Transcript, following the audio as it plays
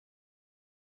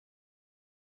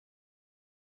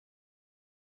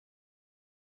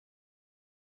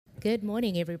Good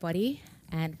morning, everybody,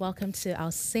 and welcome to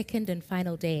our second and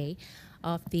final day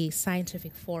of the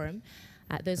Scientific Forum.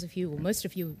 Those of you, or most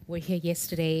of you, were here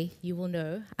yesterday. You will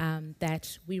know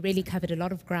that we really covered a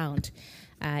lot of ground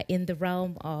in the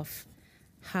realm of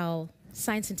how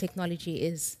science and technology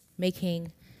is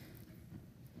making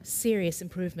serious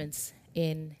improvements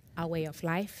in our way of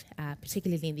life,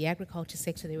 particularly in the agriculture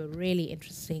sector. There were really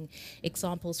interesting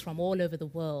examples from all over the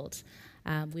world.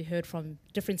 We heard from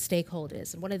different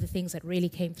stakeholders, and one of the things that really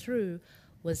came through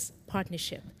was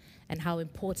partnership and how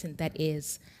important that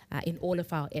is in all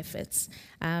of our efforts.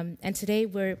 And today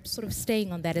we're sort of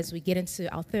staying on that as we get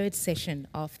into our third session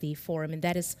of the forum, and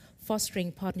that is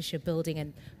fostering partnership building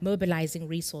and mobilizing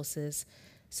resources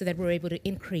so that we're able to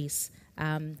increase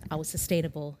our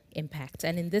sustainable impact.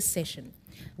 And in this session,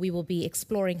 we will be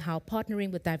exploring how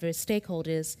partnering with diverse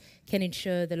stakeholders can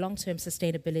ensure the long-term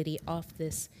sustainability of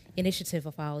this initiative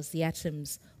of ours, the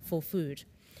Atoms for Food.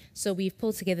 So we've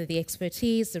pulled together the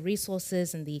expertise, the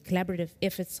resources, and the collaborative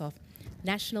efforts of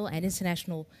national and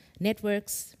international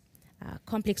networks,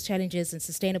 complex challenges in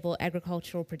sustainable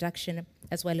agricultural production,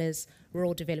 as well as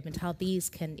rural development, how these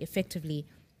can effectively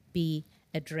be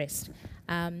addressed.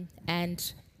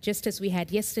 And just as we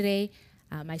had yesterday,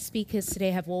 my speakers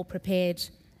today have all prepared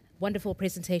wonderful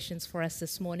presentations for us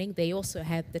this morning. They also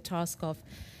had the task of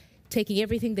taking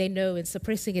everything they know and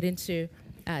suppressing it into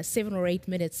 7 or 8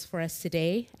 minutes for us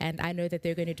today, and I know that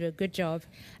they're going to do a good job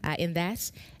in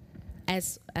that.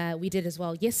 As we did as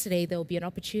well yesterday, there will be an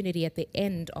opportunity at the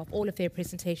end of all of their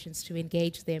presentations to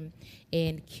engage them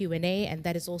in Q&A, and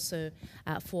that is also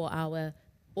for our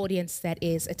audience that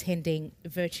is attending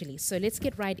virtually. So let's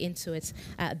get right into it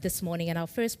this morning. And our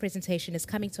first presentation is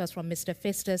coming to us from Mr.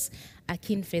 Festus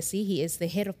Akinnifesi. He is the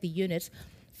head of the unit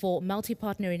for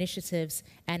Multipartner Initiatives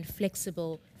and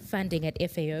Flexible Funding at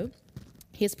FAO.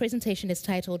 His presentation is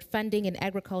titled Funding in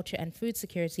Agriculture and Food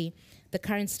Security, the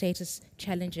Current Status,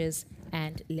 Challenges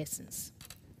and Lessons.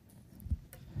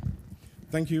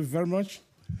 Thank you very much.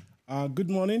 Good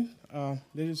morning,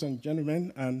 ladies and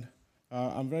gentlemen, and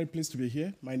I'm very pleased to be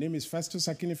here. My name is Festus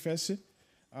Akinnifesi.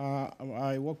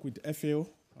 I work with FAO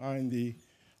in the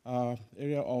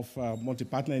area of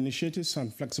multi-partner initiatives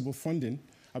and flexible funding.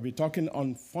 I'll be talking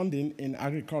on funding in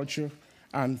agriculture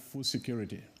and food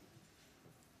security.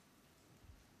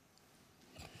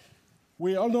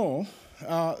 We all know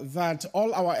that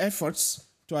all our efforts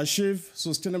to achieve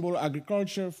sustainable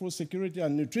agriculture, food security,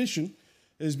 and nutrition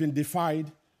has been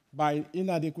defined by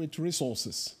inadequate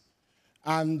resources.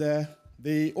 And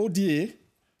the ODA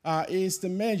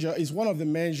is one of the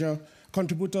major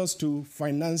contributors to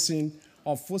financing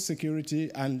of food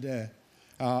security and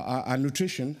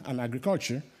nutrition and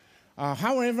agriculture.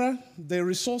 However, the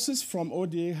resources from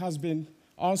ODA has been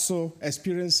also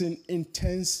experiencing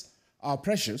intense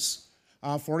pressures.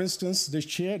 For instance, the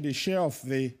share of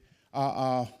the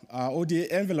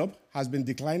ODA envelope has been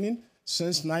declining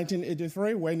since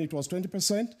 1983, when it was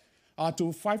 20%, to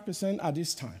 5% at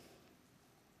this time.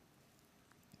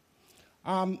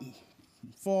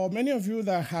 For many of you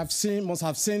that must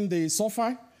have seen the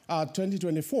SOFI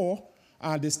 2024,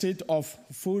 the State of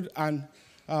Food and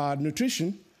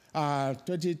Nutrition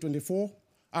 2024,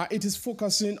 it is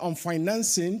focusing on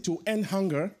financing to end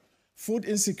hunger, food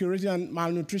insecurity, and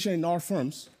malnutrition in all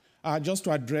firms, just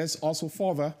to address also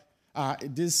further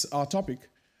this topic.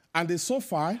 And the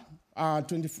SOFI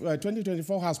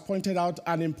 2024 has pointed out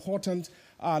an important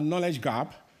knowledge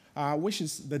gap, which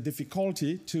is the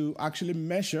difficulty to actually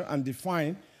measure and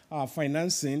define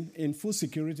financing in food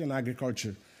security and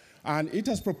agriculture. And it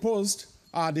has proposed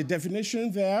the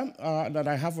definition there that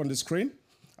I have on the screen,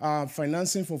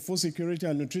 financing for food security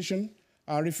and nutrition,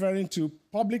 referring to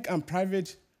public and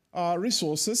private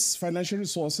resources, financial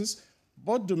resources,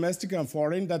 both domestic and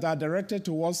foreign, that are directed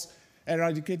towards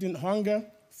eradicating hunger,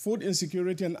 food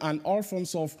insecurity, and all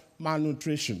forms of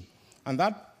malnutrition. And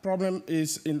that problem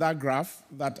is in that graph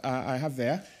that I have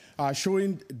there,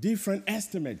 showing different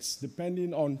estimates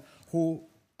depending on who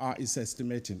is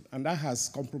estimating. And that has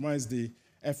compromised the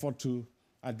effort to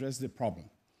address the problem.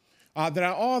 There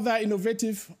are other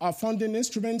innovative funding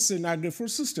instruments in agri-food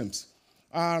systems.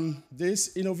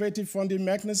 These innovative funding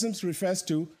mechanisms refers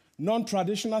to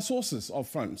non-traditional sources of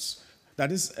funds.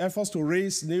 That is, efforts to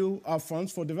raise new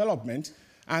funds for development.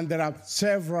 And there are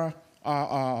several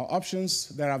options.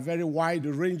 There are very wide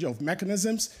range of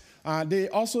mechanisms. They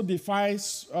also defy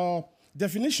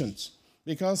definitions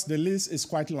because the list is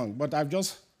quite long. But I've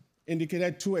just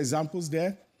indicated 2 examples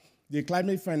there: the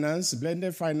climate finance,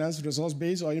 blended finance,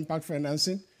 resource-based or impact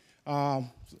financing,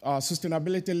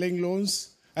 sustainability linked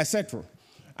loans, etc.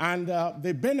 And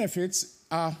the benefits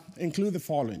include the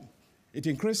following: it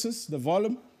increases the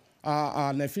volume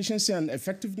and efficiency and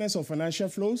effectiveness of financial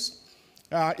flows.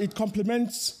 It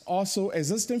complements also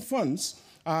existing funds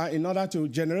in order to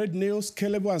generate new,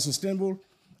 scalable, and sustainable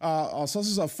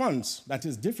sources of funds that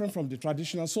is different from the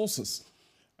traditional sources.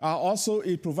 Also,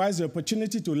 it provides the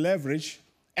opportunity to leverage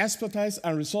expertise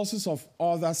and resources of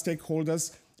other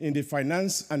stakeholders in the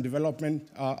finance and development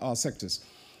sectors.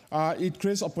 It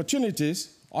creates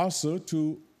opportunities also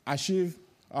to achieve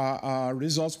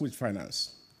results with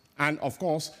finance. And of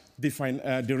course,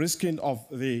 the risking of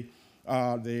the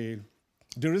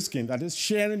risking, that is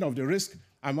sharing of the risk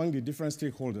among the different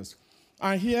stakeholders.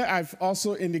 And here I've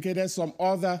also indicated some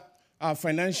other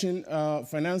financing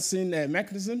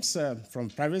mechanisms from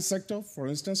private sector, for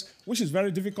instance, which is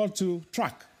very difficult to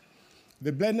track.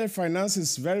 The blended finance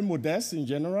is very modest in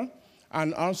general,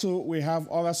 and also we have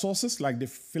other sources like the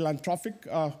philanthropic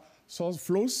source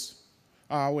flows.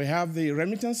 We have the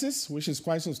remittances, which is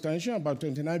quite substantial, about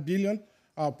 29 billion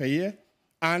per year,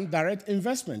 and direct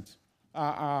investment,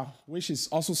 which is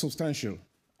also substantial.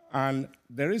 And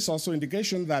there is also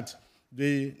indication that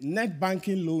the net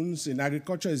banking loans in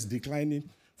agriculture is declining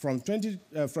from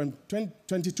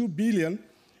 22 billion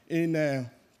in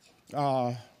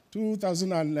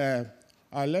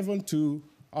 2011 to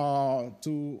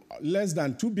less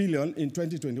than 2 billion in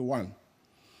 2021.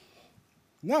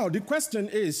 Now, the question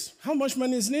is, how much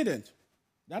money is needed?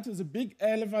 That is a big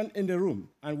elephant in the room,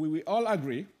 and we will all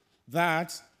agree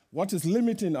that what is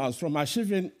limiting us from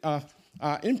achieving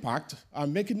impact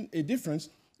and making a difference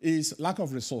is lack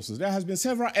of resources. There has been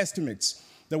several estimates.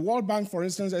 The World Bank, for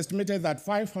instance, estimated that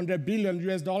 $500 billion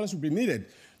would be needed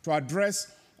to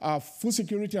address food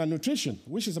security and nutrition,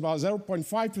 which is about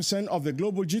 0.5% of the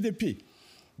global GDP.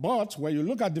 But when you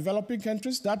look at developing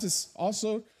countries, that is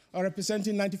also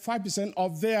representing 95%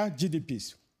 of their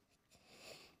GDPs.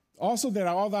 Also, there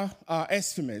are other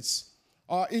estimates.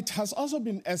 It has also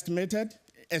been estimated,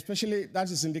 especially that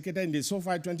is indicated in the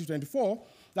SOFI 2024,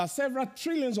 that several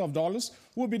trillions of dollars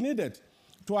will be needed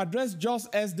to address just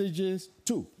SDGs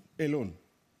 2 alone,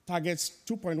 targets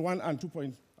 2.1 and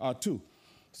 2.2.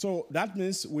 So that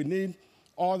means we need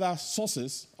other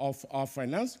sources of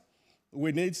finance.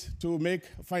 We need to make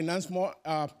finance more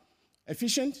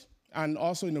efficient and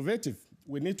also innovative.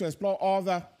 We need to explore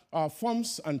other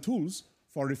forms and tools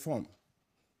for reform.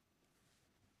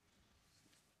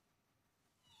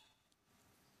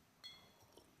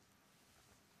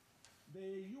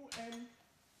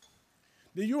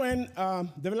 The UN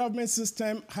development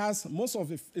system has most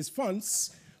of its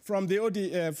funds from the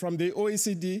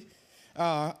OECD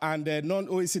and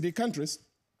non-OECD countries,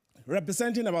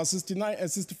 representing about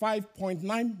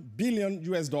 65.9 billion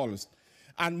US dollars.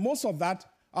 And most of that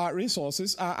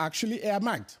resources are actually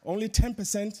earmarked. Only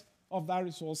 10% of that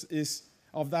resource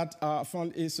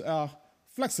fund is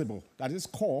flexible, that is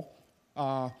core,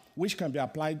 which can be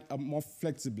applied more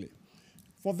flexibly.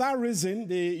 For that reason,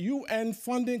 the UN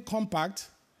Funding Compact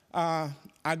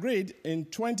agreed in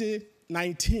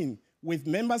 2019 with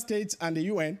member states and the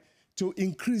UN to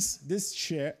increase this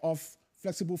share of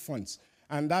flexible funds.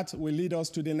 And that will lead us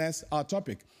to the next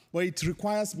topic. But it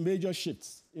requires major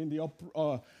shifts in the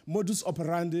modus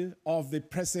operandi of the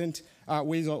present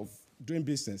ways of doing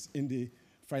business in the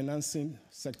financing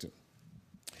sector.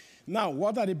 Now,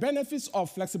 what are the benefits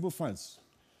of flexible funds?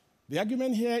 The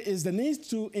argument here is the need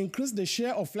to increase the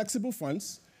share of flexible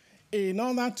funds in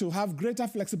order to have greater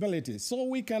flexibility so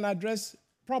we can address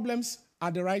problems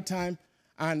at the right time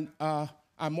and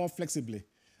more flexibly.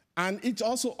 And it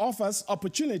also offers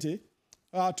opportunity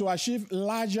to achieve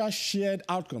larger shared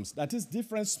outcomes. That is,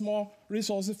 different small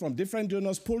resources from different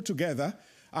donors pulled together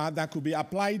that could be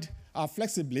applied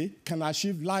flexibly can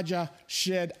achieve larger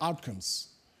shared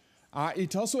outcomes.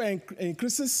 It also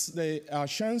increases the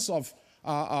chance of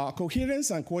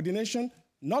coherence and coordination,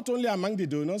 not only among the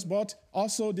donors, but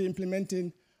also the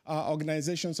implementing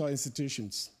organizations or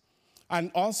institutions. And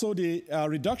also the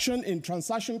reduction in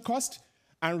transaction cost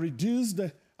and reduced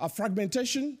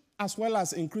fragmentation, as well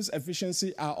as increased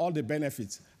efficiency are all the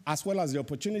benefits, as well as the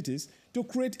opportunities to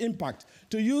create impact,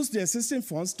 to use the existing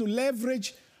funds to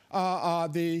leverage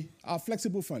the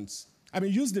flexible funds. I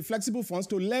mean, use the flexible funds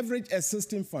to leverage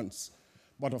existing funds.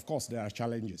 But of course, there are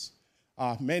challenges.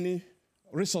 Many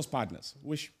resource partners,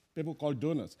 which people call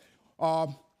donors,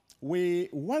 we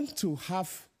want to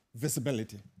have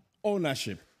visibility,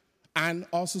 ownership, and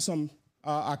also some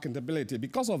accountability.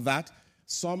 Because of that,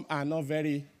 some are not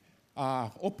very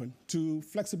open to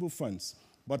flexible funds.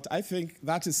 But I think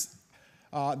that is,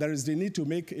 there is the need to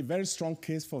make a very strong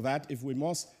case for that if we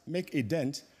must make a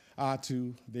dent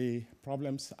to the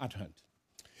problems at hand.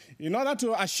 In order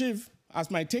to achieve, as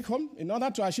my take home, in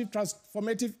order to achieve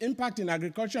transformative impact in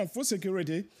agriculture and food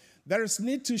security, there is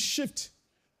need to shift.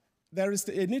 There is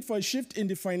a need for a shift in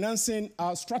the financing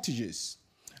strategies.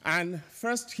 And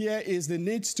first here is the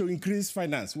need to increase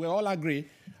finance. We all agree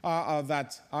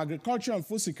that agriculture and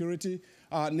food security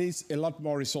needs a lot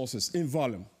more resources in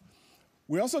volume.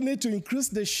 We also need to increase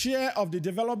the share of the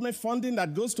development funding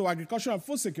that goes to agriculture and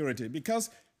food security, because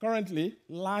currently,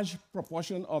 large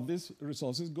proportion of these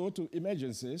resources go to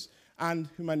emergencies and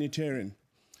humanitarian.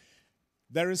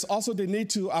 There is also the need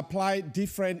to apply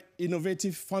different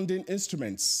innovative funding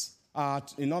instruments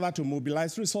in order to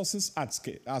mobilize resources at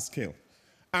scale.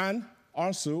 And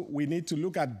also, we need to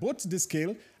look at both the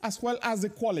scale as well as the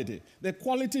quality. The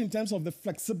quality in terms of the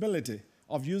flexibility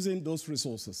of using those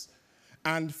resources.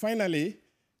 And finally,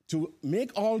 to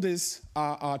make all this,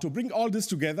 to bring all this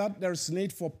together, there's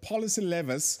need for policy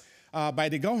levers by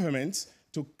the government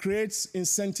to create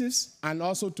incentives and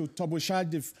also to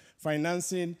turbocharge the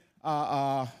financing,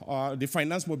 the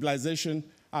finance mobilization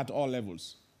at all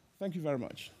levels. Thank you very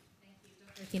much.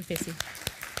 Thank you, Dr. Akinnifesi.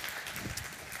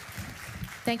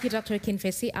 Thank you, Dr.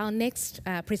 Akinnifesi. Our next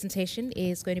presentation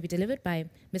is going to be delivered by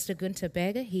Mr. Gunther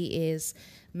Berger. He is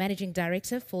Managing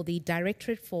Director for the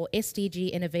Directorate for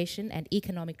SDG Innovation and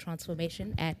Economic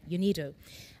Transformation at UNIDO.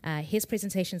 His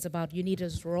presentation is about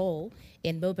UNIDO's role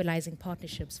in mobilizing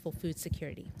partnerships for food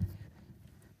security.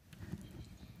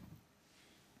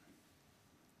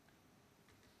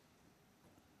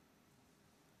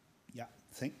 Yeah,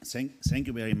 thank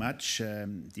you very much,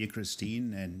 dear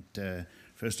Christine. And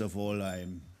first of all,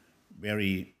 I'm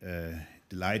very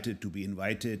delighted to be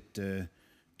invited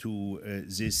to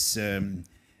this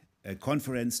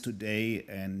conference today,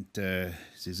 and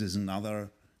this is another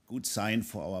good sign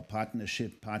for our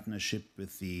partnership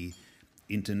with the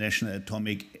International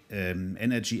Atomic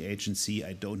Energy Agency.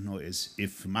 I don't know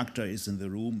if Magda is in the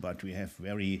room, but we have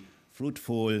very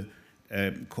fruitful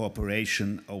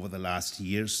cooperation over the last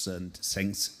years, and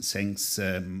thanks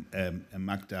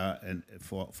Magda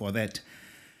for that.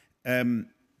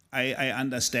 I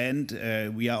understand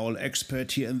we are all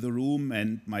experts here in the room,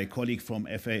 and my colleague from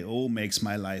FAO makes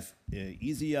my life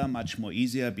easier, much more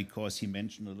easier, because he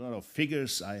mentioned a lot of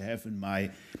figures I have in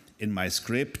my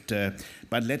script.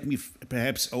 But let me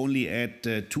perhaps only add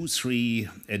 2-3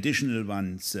 additional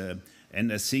ones.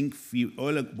 And I think we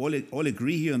all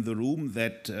agree here in the room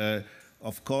that,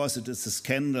 of course, it is a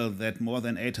scandal that more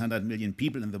than 800 million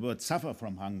people in the world suffer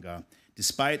from hunger,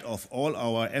 despite of all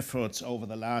our efforts over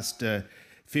the last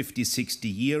 50, 60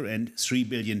 years, and 3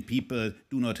 billion people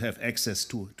do not have access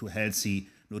to healthy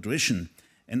nutrition.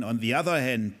 And on the other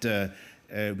hand,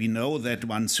 we know that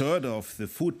 1/3 of the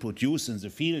food produced in the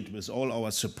field, with all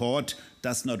our support,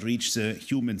 does not reach the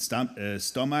human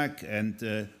stomach,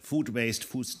 and food waste,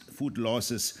 food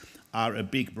losses are a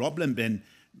big problem. When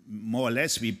more or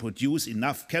less we produce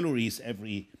enough calories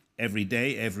every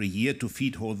day, every year to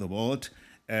feed whole the world.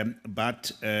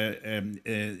 But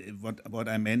what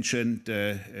I mentioned,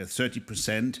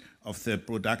 30% of the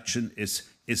production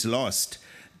is lost.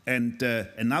 And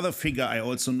another figure I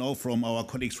also know from our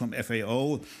colleagues from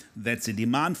FAO, that the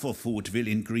demand for food will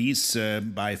increase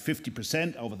by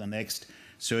 50% over the next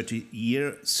 30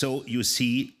 years. So you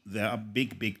see there are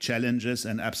big challenges,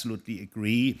 and absolutely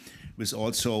agree with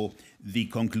also the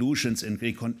conclusions and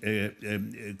the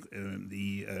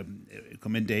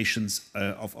recommendations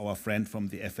of our friend from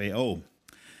the FAO.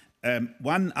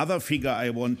 One other figure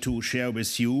I want to share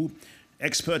with you.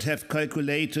 Experts have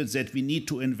calculated that we need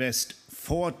to invest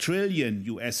 $4 trillion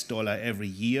every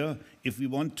year if we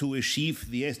want to achieve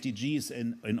the SDGs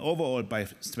in overall by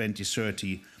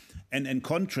 2030. And in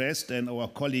contrast, and our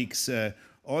colleagues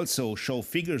also show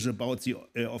figures about the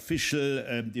official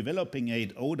developing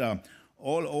aid, ODA.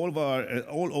 ODA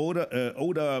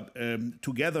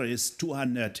together is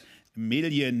 200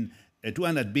 billion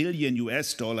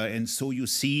and so you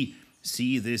see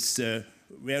this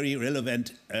very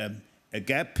relevant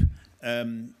gap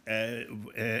and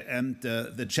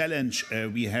the challenge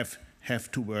we have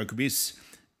to work with.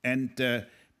 And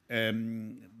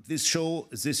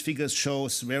this figure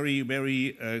shows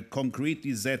very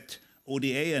concretely that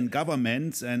ODA and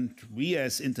governments, and we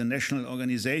as international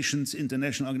organizations,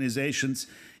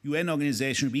 UN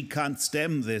organizations, we can't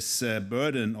stem this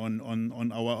burden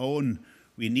on our own.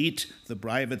 We need the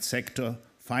private sector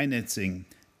financing.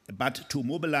 But to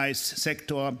mobilize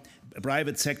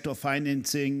private sector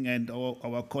financing, and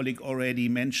our colleague already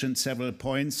mentioned several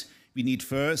points, we need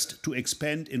first to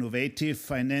expand innovative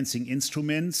financing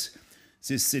instruments.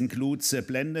 This includes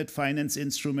blended finance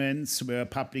instruments where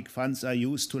public funds are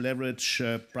used to leverage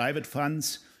private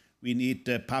funds. We need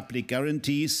public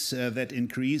guarantees that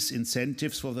increase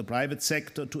incentives for the private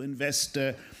sector to invest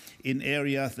in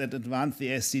areas that advance the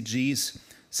SDGs.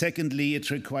 Secondly,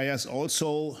 it requires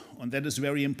also, and that is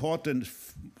very important,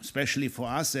 especially for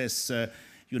us as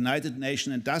United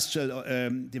Nations Industrial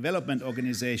Development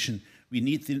Organization, we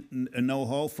need the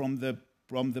know-how from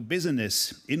the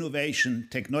business, innovation,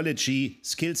 technology,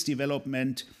 skills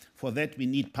development. For that, we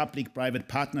need public-private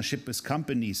partnership with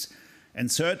companies. And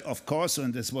third, of course,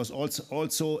 and this was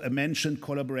also a mentioned,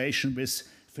 collaboration with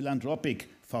philanthropic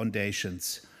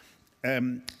foundations.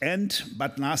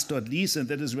 But last not least, and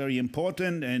that is very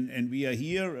important, and we are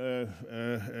here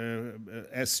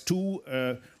as two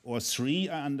or three,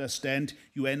 I understand,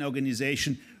 UN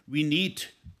organization, we need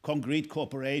concrete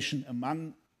cooperation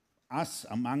among us,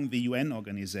 among the UN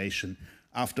organization.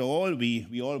 After all,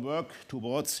 we all work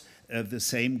towards the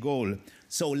same goal.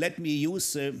 So let me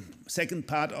use the second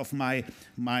part of my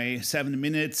 7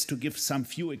 minutes to give some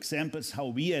few examples how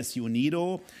we as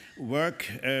UNIDO work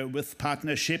with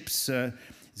partnerships.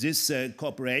 This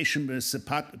cooperation with the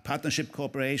partnership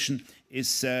cooperation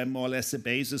is more or less the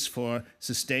basis for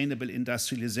sustainable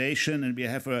industrialization, and we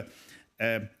have a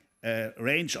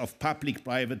range of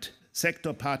public-private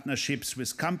sector partnerships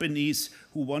with companies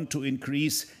who want to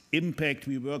increase impact.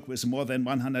 We work with more than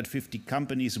 150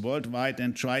 companies worldwide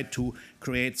and try to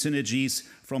create synergies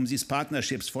from these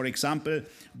partnerships. For example,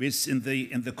 in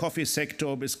the coffee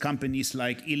sector with companies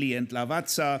like Illy and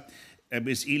Lavazza.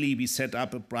 With Illy, we set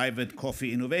up a private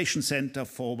coffee innovation center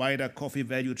for wider coffee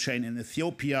value chain in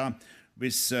Ethiopia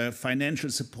with financial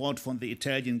support from the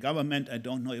Italian government. I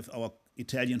don't know if our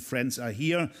Italian friends are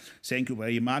here. Thank you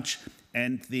very much.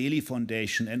 And the Illy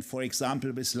Foundation. And for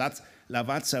example, with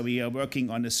Lavazza, we are working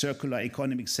on a circular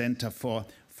economic center for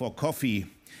coffee.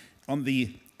 On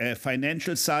the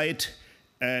financial side,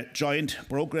 joint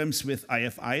programs with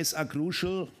IFIs are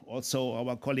crucial. Also,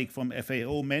 our colleague from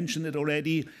FAO mentioned it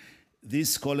already.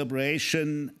 This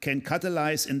collaboration can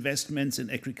catalyze investments in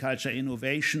agriculture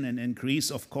innovation and increase,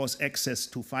 of course, access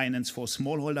to finance for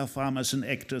smallholder farmers and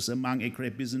actors among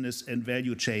agribusiness and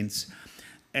value chains.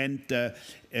 And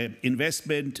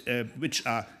investment which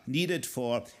are needed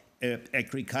for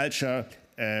agriculture,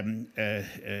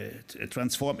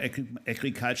 transform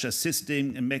agriculture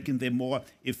system and making them more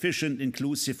efficient,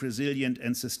 inclusive, resilient,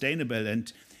 and sustainable.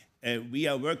 And we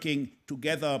are working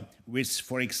together with,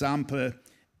 for example,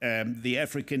 the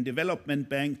African Development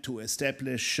Bank to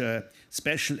establish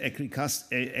special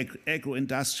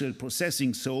agro-industrial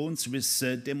processing zones which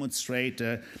demonstrate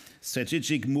a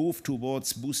strategic move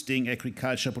towards boosting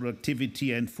agriculture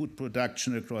productivity and food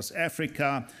production across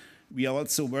Africa. We are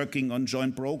also working on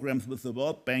joint programs with the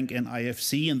World Bank and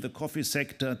IFC in the coffee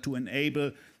sector to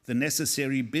enable the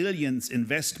necessary billions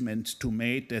investment to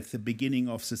made at the beginning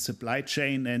of the supply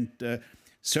chain. And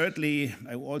thirdly,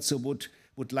 I also would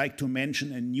like to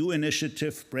mention a new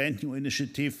initiative, brand new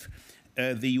initiative,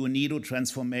 the UNIDO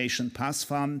Transformation Pass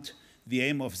Fund. The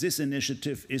aim of this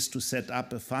initiative is to set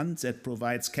up a fund that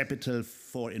provides capital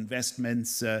for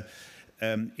investments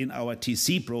in our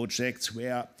TC projects,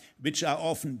 which are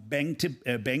often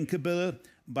bankable,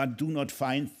 but do not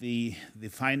find the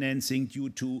financing due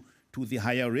to the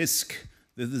higher risk.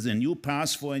 This is a new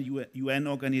path for a UN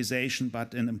organization,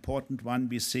 but an important one,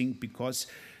 we think, because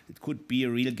it could be a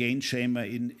real game changer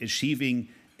in achieving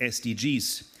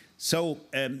SDGs. So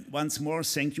once more,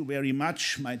 thank you very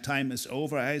much. My time is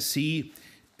over, I see.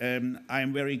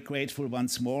 I'm very grateful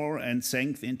once more and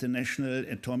thank the International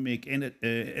Atomic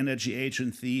Energy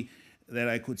Agency that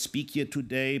I could speak here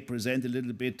today, present a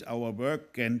little bit our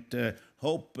work, and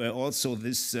hope also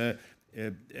this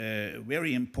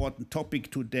very important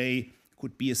topic today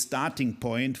could be a starting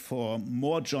point for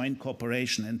more joint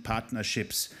cooperation and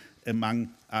partnerships among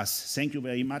us. Thank you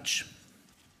very much.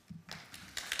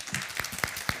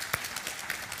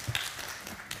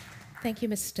 Thank you,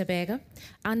 Mr. Berger.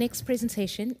 Our next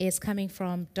presentation is coming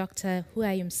from Dr.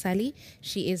 Huyam Salih.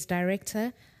 She is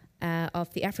Director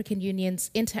of the African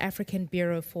Union's Interafrican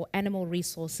Bureau for Animal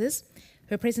Resources.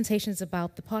 Her presentation is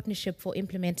about the partnership for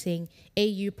implementing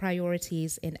AU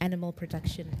priorities in animal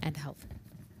production and health.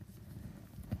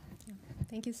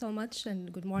 Thank you so much,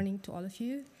 and good morning to all of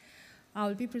you. I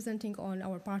will be presenting on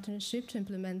our partnership to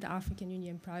implement the African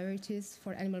Union priorities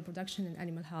for animal production and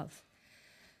animal health.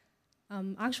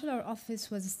 Actually, our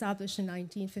office was established in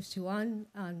 1951,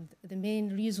 and the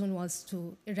main reason was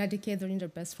to eradicate the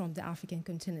rinderpest from the African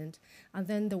continent. And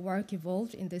then the work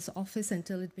evolved in this office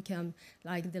until it became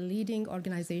like the leading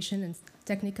organization and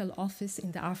technical office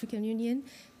in the African Union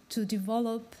to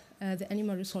develop the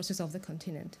animal resources of the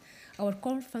continent. Our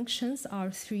core functions are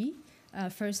three.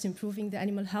 First, improving the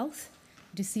animal health,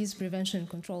 disease prevention and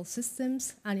control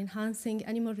systems, and enhancing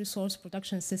animal resource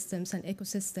production systems and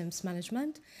ecosystems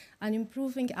management, and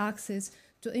improving access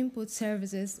to input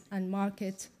services and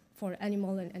market for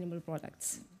animal and animal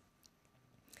products.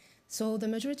 So the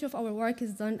majority of our work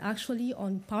is done actually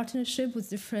on partnership with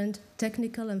different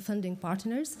technical and funding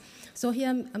partners. So here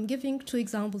I'm giving 2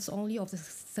 examples only of the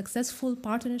successful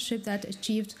partnership that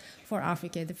achieved for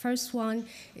Africa. The first one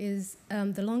is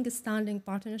the longest standing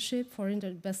partnership for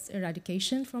rinderpest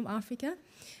eradication from Africa.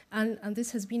 And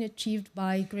this has been achieved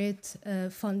by great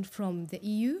fund from the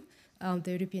EU,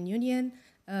 the European Union,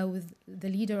 with the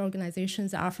leader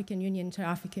organizations, the African Union,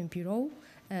 Interafrican Bureau,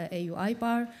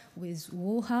 AU-IBAR, with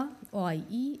WOHA,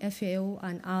 OIE, FAO,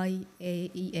 and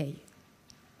IAEA.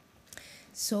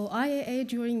 So IAEA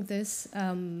during this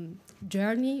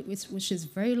journey, which is a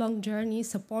very long journey,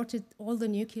 supported all the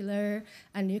nuclear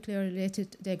and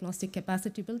nuclear-related diagnostic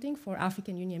capacity building for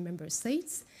African Union member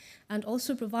states, and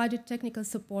also provided technical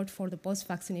support for the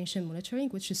post-vaccination monitoring,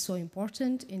 which is so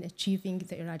important in achieving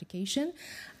the eradication,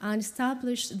 and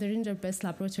established the rinderpest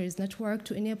laboratories network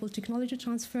to enable technology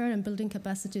transfer and building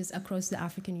capacities across the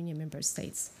African Union member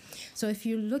states. So if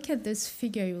you look at this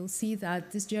figure, you will see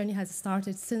that this journey has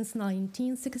started since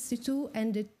 1962,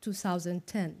 ended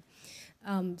 2010,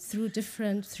 through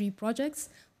different 3 projects.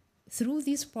 Through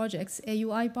these projects,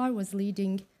 AU-IBAR was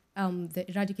leading the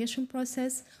eradication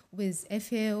process with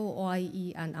FAO,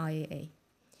 OIE, and IAA.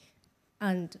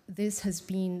 And this has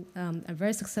been a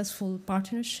very successful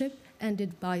partnership,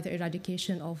 ended by the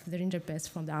eradication of the rinderpest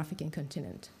from the African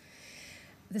continent.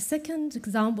 The second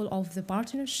example of the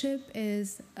partnership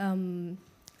is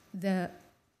the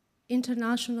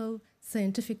International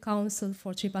Scientific Council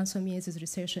for Trypanosomiasis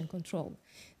Research and Control.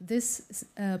 This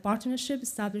partnership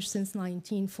established since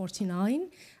 1949,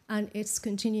 and it's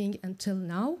continuing until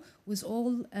now, with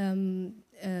all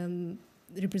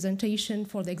representation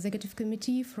for the executive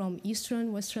committee from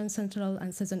Eastern, Western, Central,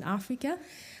 and Southern Africa,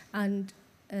 and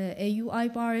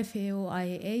AU-IBAR, FAO,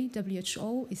 IAA,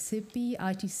 WHO, ICIPI,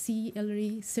 ITC,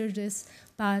 ILRI, CIRDIS,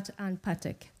 PAT, and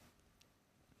PATEC.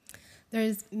 There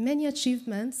is many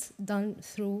achievements done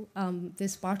through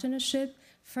this partnership.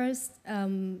 First,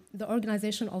 the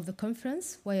organization of the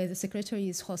conference, where the secretary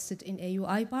is hosted in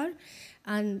AU-IBAR,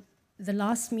 and the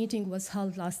last meeting was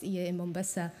held last year in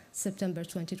Mombasa, September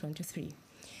 2023.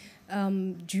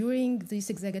 During these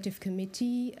executive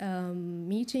committee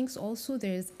meetings also,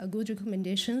 there's a good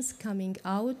recommendations coming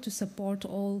out to support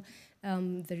all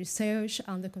the research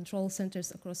and the control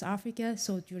centers across Africa.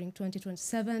 So during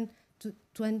 2007,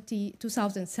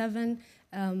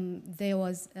 there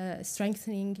was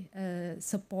strengthening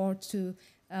support to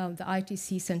the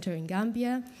ITC Center in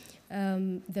Gambia.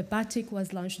 The BATIC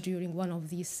was launched during one of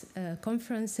these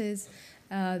conferences.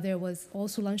 There was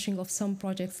also launching of some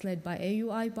projects led by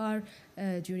AU-IBAR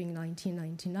during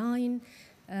 1999.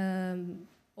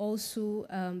 Also,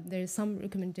 there is some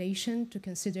recommendation to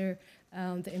consider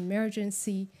the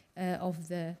emergency of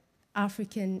the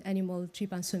African animal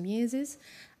trypanosomiasis.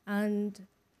 And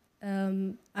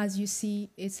as you see,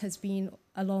 it has been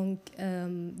along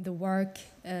the work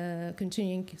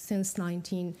continuing since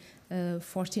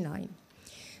 1949.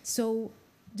 So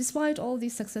despite all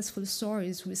these successful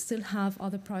stories, we still have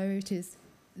other priorities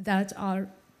that are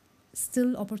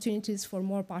still opportunities for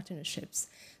more partnerships.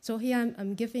 So here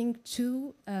I'm giving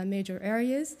 2 major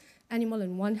areas: animal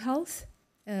and One Health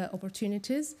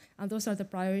opportunities, and those are the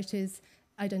priorities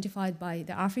identified by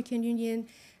the African Union.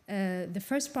 The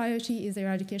first priority is the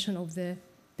eradication of the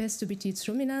pest to Petits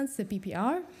ruminants, the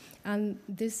PPR, and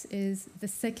this is the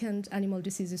second animal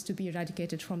diseases to be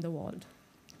eradicated from the world.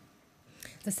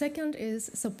 The second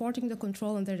is supporting the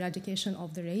control and the eradication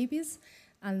of the rabies,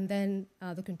 and then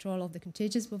the control of the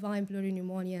contagious bovine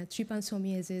pleuropneumonia,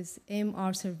 trypanosomiasis,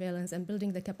 AMR surveillance, and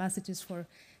building the capacities for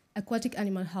aquatic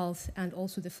animal health and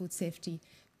also the food safety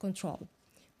control.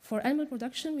 For animal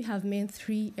production, we have main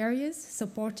 3 areas: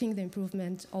 supporting the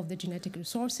improvement of the genetic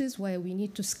resources, where we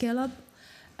need to scale up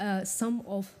some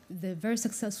of the very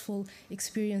successful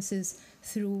experiences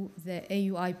through the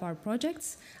AU-IBAR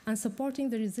projects, and supporting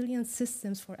the resilient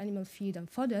systems for animal feed and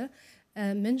fodder,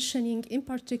 mentioning in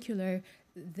particular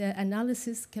the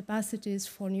analysis capacities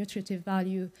for nutritive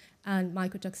value and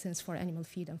mycotoxins for animal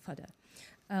feed and fodder.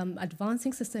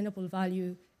 Advancing sustainable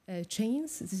value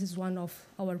chains, this is one of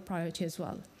our priorities as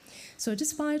well. So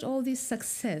despite all this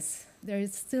success, there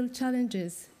is still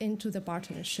challenges into the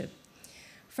partnership.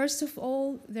 First of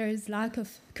all, there is lack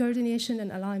of coordination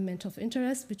and alignment of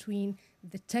interest between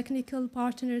the technical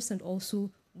partners and also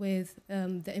with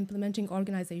the implementing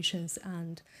organizations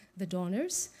and the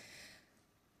donors.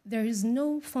 There is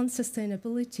no fund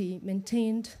sustainability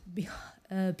maintained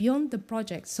beyond the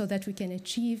project so that we can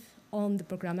achieve on the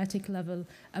programmatic level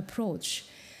approach.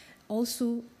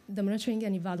 Also, the monitoring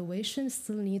and evaluation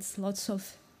still needs lots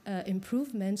of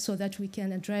improvement so that we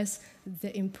can address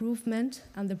the improvement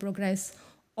and the progress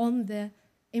on the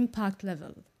impact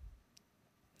level.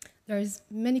 There is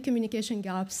many communication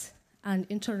gaps and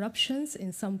interruptions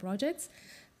in some projects,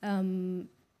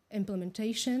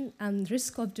 implementation, and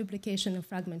risk of duplication and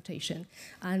fragmentation.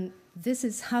 And this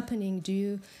is happening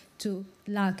due to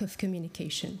lack of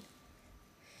communication.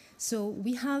 So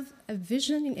we have a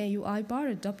vision in AUI bar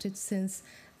adopted since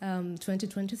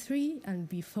 2023 and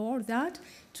before that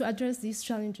to address these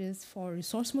challenges for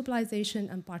resource mobilization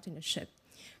and partnership.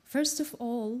 First of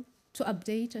all, to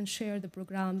update and share the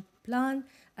program plan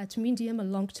at medium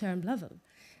and long-term level.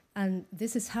 And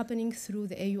this is happening through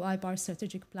the AUI bar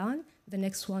strategic plan. The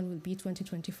next one will be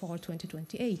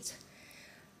 2024-2028.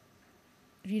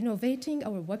 Renovating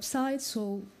our website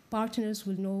so partners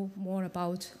will know more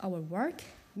about our work,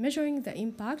 measuring the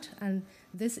impact, and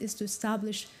this is to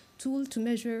establish tool to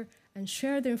measure and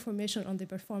share the information on the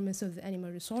performance of the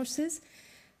animal resources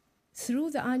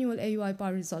through the annual AUI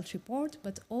bar results report,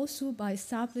 but also by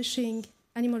establishing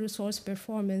animal resource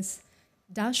performance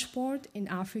dashboard in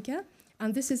Africa.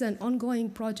 And this is an ongoing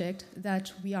project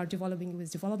that we are developing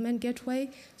with Development Gateway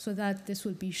so that this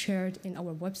will be shared in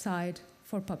our website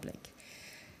for public.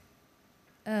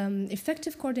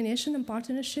 Effective coordination and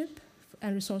partnership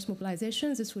and resource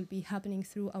mobilization. This will be happening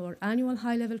through our annual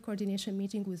high-level coordination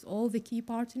meeting with all the key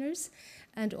partners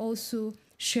and also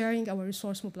sharing our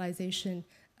resource mobilization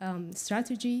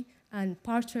strategy and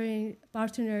partner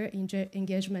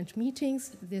engagement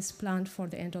meetings, this planned for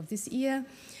the end of this year.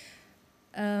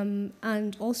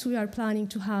 And also we are planning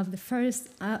to have the first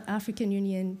African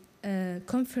Union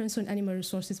conference on animal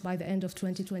resources by the end of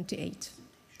 2028.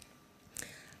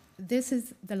 This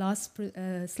is the last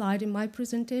slide in my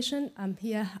presentation.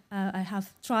 Here I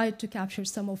have tried to capture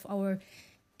some of our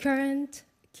current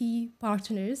key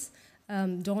partners,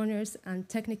 donors, and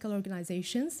technical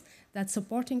organizations that's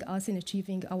supporting us in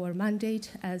achieving our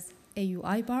mandate as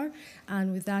AUI bar.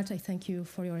 And with that, I thank you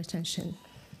for your attention.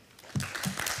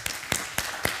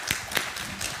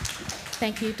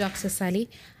 Thank you, Dr. Salih.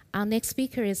 Our next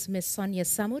speaker is Ms. Sonya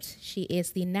Sammut. She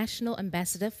is the National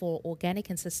Ambassador for Organic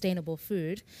and Sustainable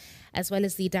Food, as well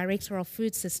as the Director of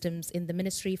Food Systems in the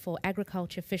Ministry for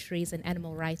Agriculture, Fisheries and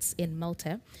Animal Rights in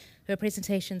Malta. Her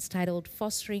presentation is titled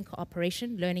Fostering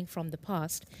Cooperation, Learning from the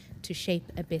Past to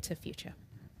Shape a Better Future.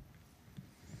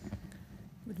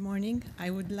 Good morning. I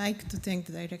would like to thank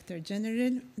the Director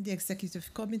General, the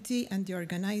Executive Committee and the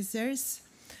organizers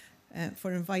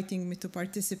for inviting me to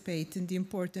participate in the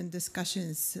important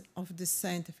discussions of this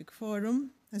scientific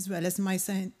forum, as well as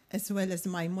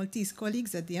my Maltese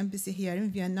colleagues at the embassy here in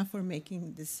Vienna for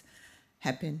making this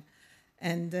happen.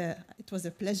 And it was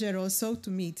a pleasure also to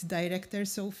meet Director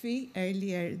Sophie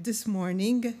earlier this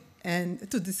morning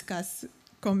and to discuss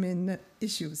common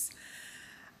issues.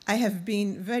 I have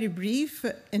been very brief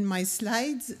in my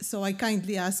slides, so I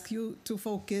kindly ask you to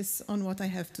focus on what I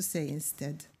have to say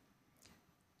instead.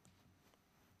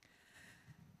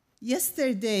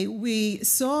 Yesterday, we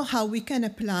saw how we can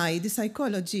apply the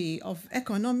psychology of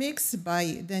economics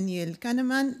by Daniel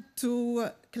Kahneman to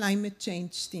climate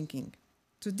change thinking.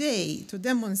 Today, to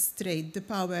demonstrate the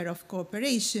power of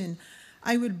cooperation,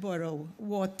 I will borrow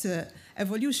what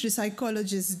evolutionary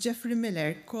psychologist Geoffrey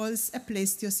Miller calls a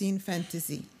Pleistocene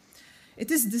fantasy. It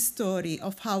is the story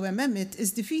of how a mammoth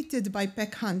is defeated by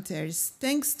pack hunters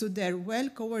thanks to their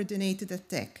well-coordinated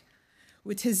attack,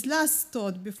 with his last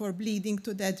thought before bleeding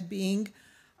to death being,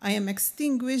 "I am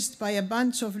extinguished by a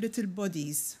bunch of little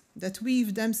bodies that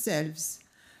weave themselves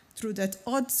through that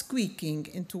odd squeaking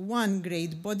into one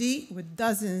great body with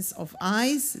dozens of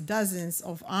eyes, dozens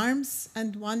of arms,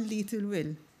 and one little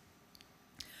will."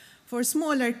 For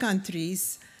smaller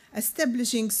countries,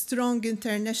 establishing strong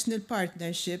international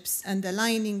partnerships and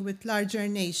aligning with larger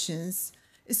nations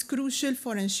is crucial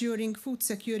for ensuring food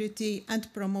security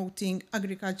and promoting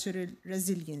agricultural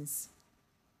resilience.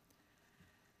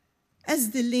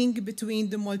 As the link between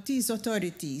the Maltese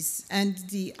authorities and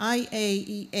the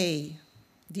IAEA,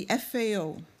 the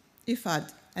FAO,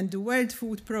 IFAD, and the World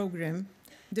Food Programme,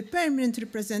 the permanent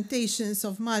representations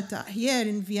of Malta here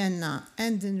in Vienna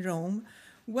and in Rome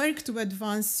work to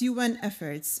advance UN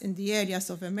efforts in the areas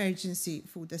of emergency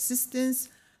food assistance,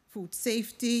 food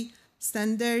safety,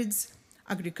 standards,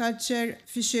 agriculture,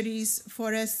 fisheries,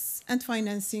 forests, and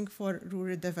financing for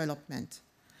rural development.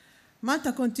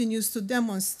 Malta continues to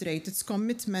demonstrate its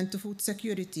commitment to food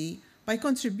security by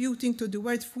contributing to the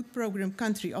World Food Programme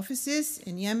country offices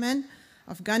in Yemen,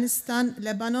 Afghanistan,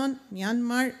 Lebanon,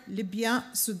 Myanmar, Libya,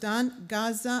 Sudan,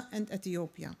 Gaza, and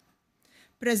Ethiopia.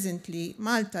 Presently,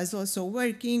 Malta is also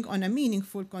working on a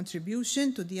meaningful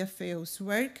contribution to the FAO's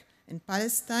work in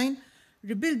Palestine,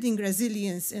 rebuilding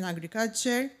resilience in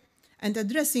agriculture, and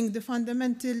addressing the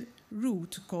fundamental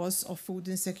root cause of food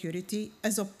insecurity,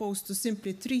 as opposed to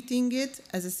simply treating it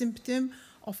as a symptom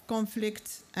of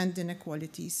conflict and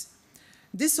inequalities.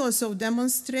 This also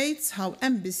demonstrates how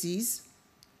embassies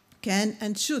can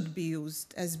and should be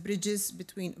used as bridges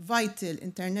between vital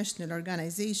international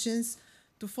organizations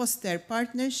to foster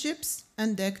partnerships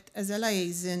and act as a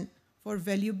liaison for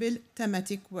valuable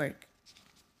thematic work.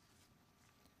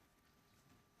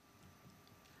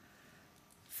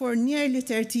 For nearly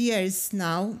 30 years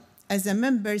now, as a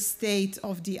member state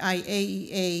of the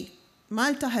IAEA,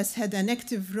 Malta has had an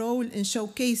active role in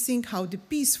showcasing how the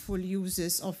peaceful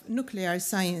uses of nuclear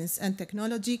science and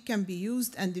technology can be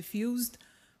used and diffused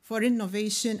for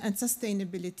innovation and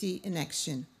sustainability in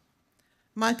action.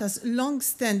 Malta's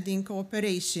long-standing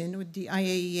cooperation with the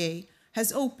IAEA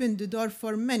has opened the door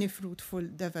for many fruitful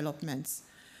developments.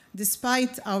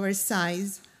 Despite our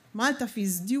size, Malta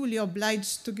feels duly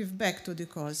obliged to give back to the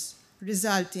cause,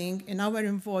 resulting in our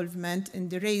involvement in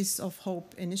the Race of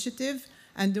Hope initiative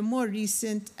and the more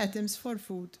recent Atoms for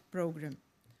Food program.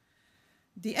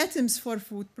 The Atoms for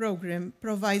Food program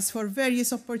provides for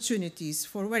various opportunities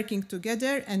for working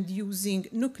together and using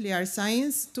nuclear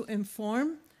science to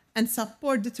inform and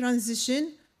support the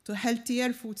transition to a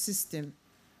healthier food system.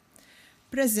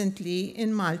 Presently,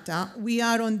 in Malta, we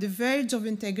are on the verge of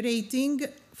integrating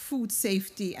food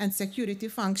safety and security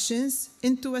functions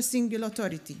into a single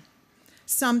authority,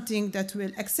 something that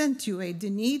will accentuate the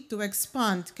need to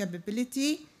expand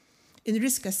capability in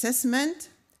risk assessment,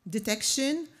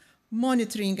 detection,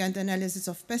 monitoring and analysis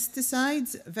of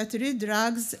pesticides, veterinary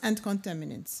drugs, and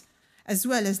contaminants, as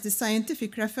well as the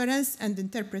scientific reference and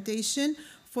interpretation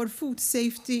for food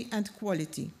safety and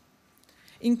quality,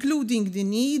 including the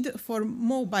need for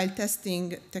mobile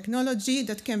testing technology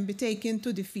that can be taken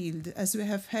to the field, as we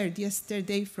have heard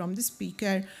yesterday from the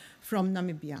speaker from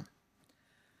Namibia.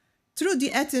 Through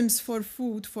the Atoms for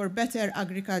Food for Better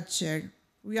Agriculture,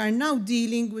 we are now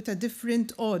dealing with a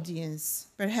different audience,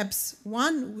 perhaps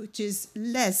one which is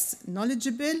less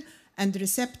knowledgeable and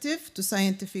receptive to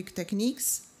scientific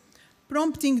techniques,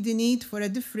 prompting the need for a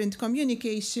different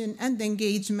communication and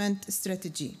engagement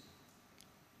strategy.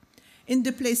 In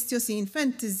the Pleistocene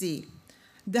fantasy,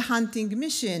 the hunting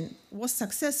mission was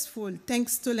successful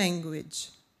thanks to language.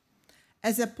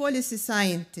 As a policy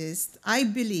scientist, I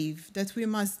believe that we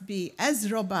must be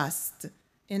as robust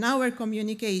in our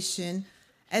communication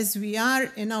as we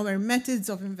are in our methods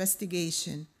of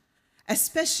investigation,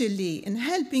 especially in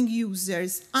helping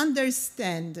users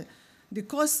understand the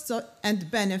costs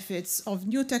and benefits of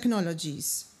new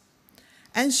technologies,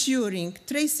 ensuring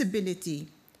traceability,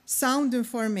 sound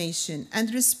information,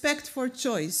 and respect for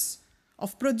choice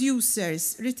of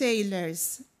producers,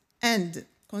 retailers, and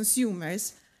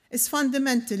consumers is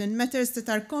fundamental in matters that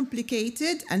are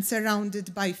complicated and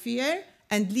surrounded by fear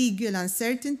and legal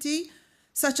uncertainty,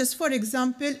 such as, for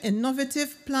example,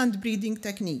 innovative plant breeding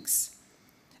techniques.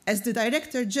 As the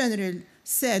Director General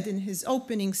said in his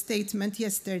opening statement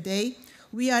yesterday,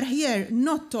 we are here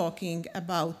not talking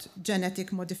about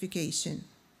genetic modification.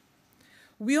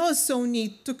 We also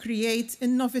need to create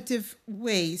innovative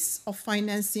ways of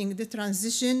financing the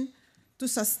transition to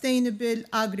sustainable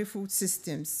agri-food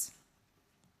systems.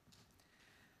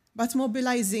 But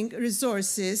mobilizing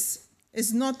resources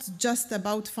is not just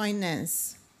about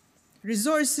finance.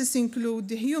 Resources include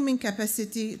the human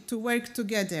capacity to work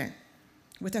together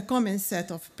with a common set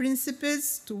of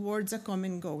principles towards a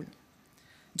common goal.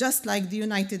 Just like the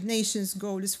United Nations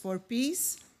goal is for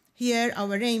peace, here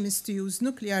our aim is to use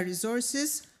nuclear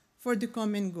resources for the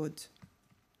common good,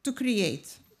 to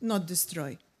create, not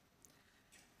destroy.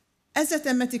 As a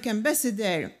thematic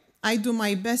ambassador, I do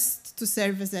my best to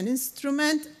serve as an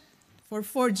instrument for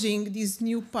forging these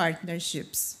new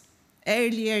partnerships.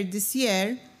 Earlier this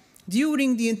year,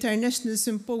 during the International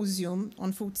Symposium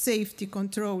on Food Safety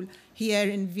Control here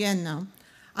in Vienna,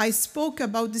 I spoke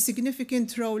about the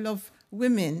significant role of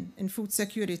women in food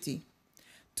security.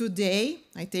 Today,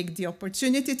 I take the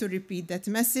opportunity to repeat that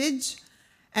message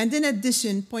and in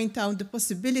addition point out the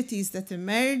possibilities that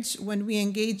emerge when we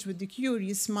engage with the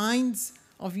curious minds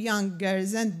of young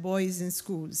girls and boys in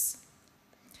schools.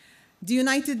 The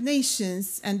United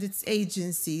Nations and its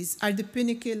agencies are the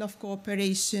pinnacle of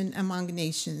cooperation among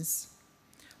nations.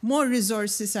 More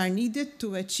resources are needed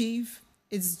to achieve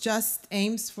its just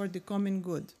aims for the common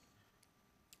good.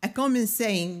 A common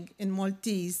saying in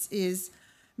Maltese is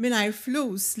 "Mingħajr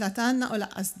flus la tagħna u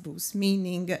laqqas tbus,"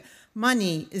 meaning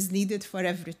money is needed for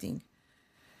everything.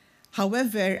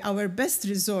 However, our best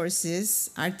resources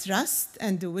are trust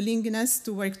and the willingness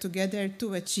to work together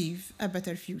to achieve a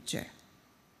better future.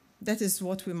 That is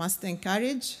what we must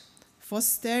encourage,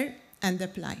 foster, and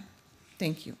apply.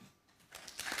 Thank you.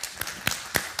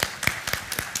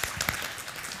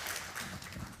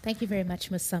 Thank you very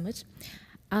much, Ms. Sammut.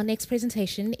 Our next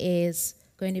presentation is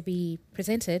going to be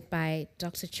presented by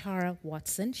Dr. Charah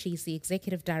Watson. She's the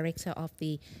Executive Director of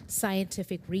the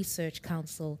Scientific Research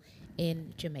Council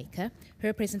in Jamaica.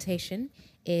 Her presentation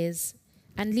is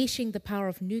Unleashing the Power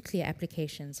of Nuclear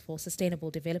Applications for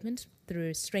Sustainable Development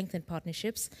through Strengthened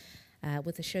Partnerships,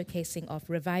 with a showcasing of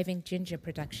reviving ginger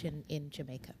production in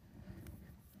Jamaica.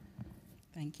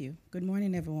 Thank you. Good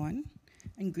morning, everyone,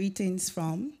 and greetings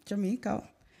from Jamaica.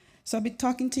 So I'll be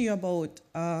talking to you about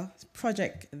a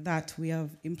project that we have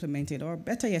implemented, or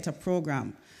better yet, a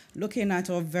program, looking at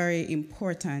our very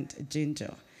important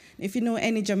ginger. If you know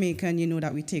any Jamaican, you know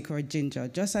that we take our ginger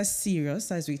just as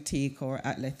serious as we take our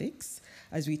athletics,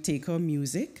 as we take our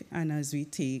music, and as we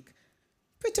take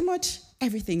pretty much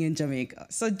everything in Jamaica.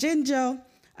 So ginger,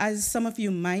 as some of you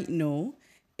might know,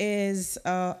 is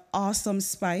an awesome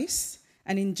spice.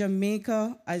 And in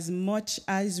Jamaica, as much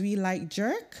as we like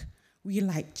jerk, we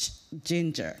like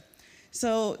ginger.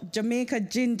 So Jamaica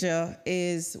ginger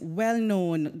is well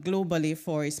known globally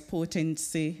for its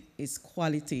potency, its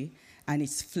quality, and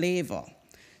its flavor.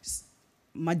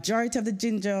 Majority of the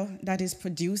ginger that is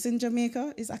produced in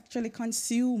Jamaica is actually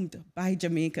consumed by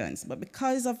Jamaicans, but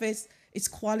because of its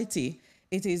quality,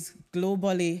 it is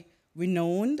globally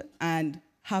renowned and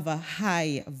have a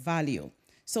high value.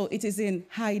 So it is in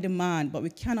high demand, but we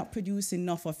cannot produce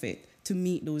enough of it to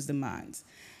meet those demands.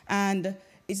 And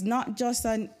it's not just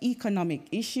an economic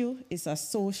issue, it's a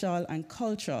social and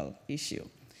cultural issue.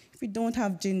 If we don't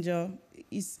have ginger,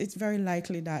 it's very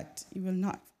likely that you will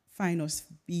not find us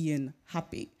being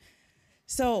happy.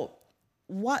 So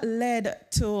what led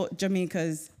to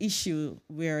Jamaica's issue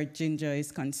where ginger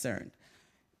is concerned?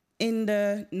 In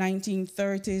the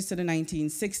 1930s to the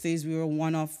 1960s, we were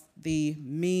one of the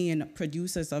main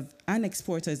producers of and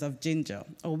exporters of ginger.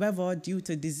 However, due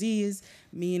to disease,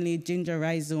 mainly ginger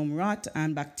rhizome rot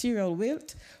and bacterial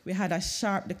wilt, we had a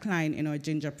sharp decline in our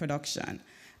ginger production.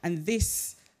 And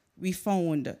this we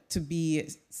found to be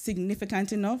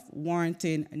significant enough,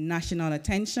 warranting national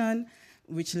attention,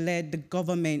 which led the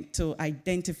government to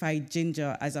identify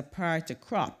ginger as a priority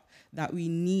crop that we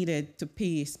needed to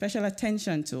pay special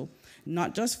attention to,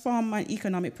 not just from an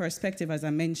economic perspective, as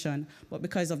I mentioned, but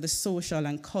because of the social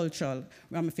and cultural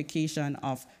ramification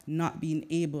of not being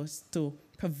able to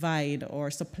provide or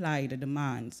supply the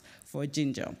demands for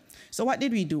ginger. So what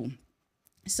did we do?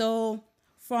 So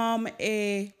from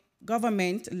a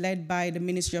government led by the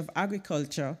Ministry of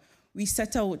Agriculture, we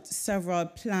set out several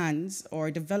plans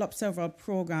or developed several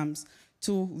programs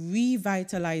to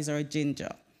revitalize our ginger.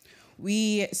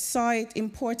 We saw it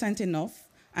important enough,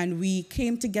 and we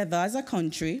came together as a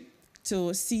country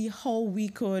to see how we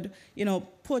could,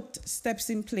 put steps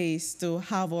in place to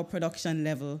have our production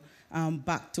level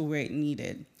back to where it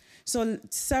needed. So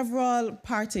several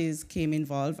parties came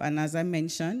involved, and as I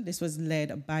mentioned, this was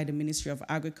led by the Ministry of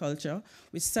Agriculture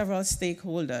with several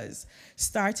stakeholders,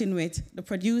 starting with the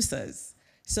producers.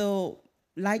 So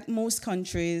like most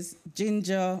countries,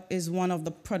 ginger is one of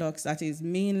the products that is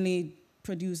mainly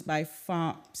produced by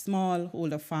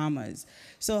smallholder farmers,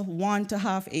 so 1 to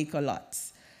 1/2 acre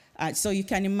lots. So you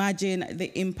can imagine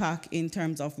the impact in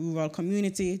terms of rural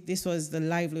community. This was the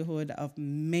livelihood of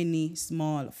many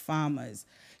small farmers.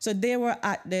 So they were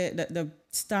at the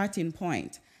starting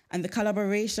point, and the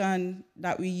collaboration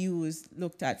that we used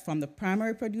looked at from the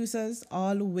primary producers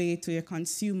all the way to your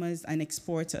consumers and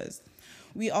exporters.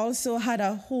 We also had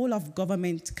a whole of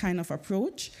government kind of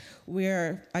approach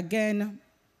where, again,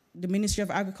 the Ministry of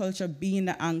Agriculture being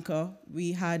the anchor,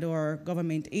 we had our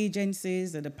government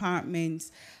agencies, the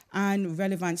departments, and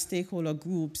relevant stakeholder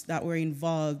groups that were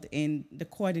involved in the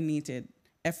coordinated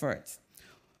efforts.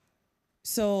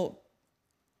 So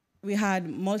we had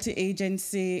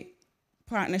multi-agency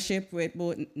partnership with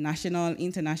both national,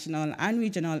 international, and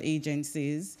regional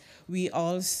agencies. We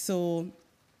also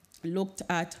looked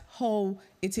at how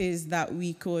it is that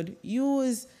we could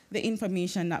use the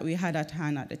information that we had at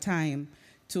hand at the time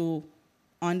to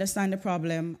understand the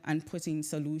problem and put in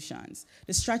solutions.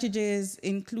 The strategies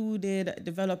included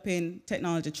developing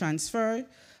technology transfer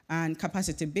and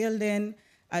capacity building,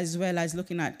 as well as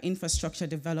looking at infrastructure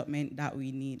development that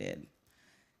we needed.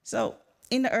 So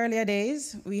in the earlier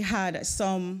days, we had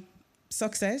some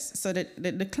success. So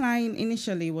the decline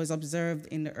initially was observed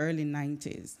in the early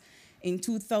 90s. In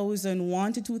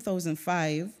 2001 to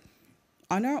 2005,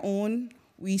 on our own,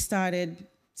 we started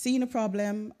seen a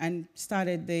problem and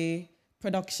started the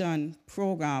production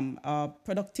program,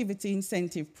 productivity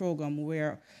incentive program,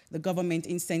 where the government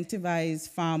incentivized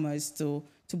farmers to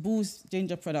boost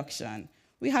ginger production.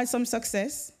 We had some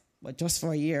success, but just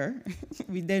for a year.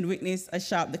 We then witnessed a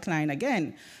sharp decline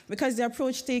again, because the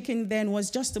approach taken then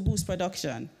was just to boost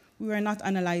production. We were not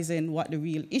analyzing what the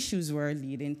real issues were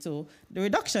leading to the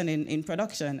reduction in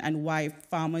production and why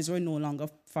farmers were no longer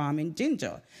farming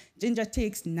ginger. Ginger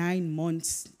takes 9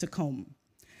 months to come.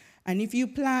 And if you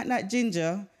plant that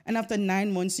ginger and after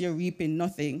 9 months you're reaping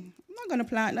nothing, I'm not going to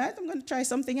plant that, I'm going to try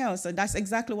something else. So that's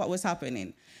exactly what was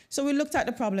happening. So we looked at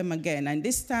the problem again, and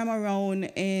this time around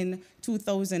in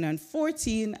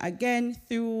 2014, again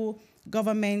through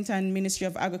government and Ministry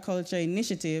of Agriculture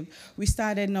initiative, we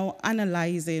started now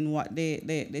analyzing what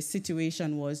the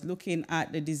situation was, looking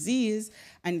at the disease,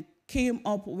 and came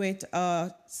up with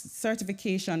a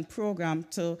certification program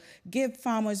to give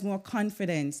farmers more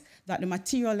confidence that the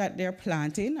material that they're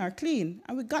planting are clean.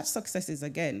 And we got successes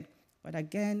again. But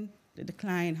again, the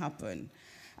decline happened.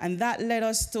 And that led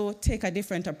us to take a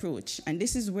different approach. And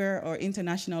this is where our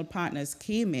international partners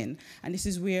came in. And this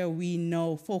is where we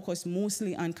now focus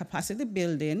mostly on capacity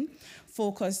building,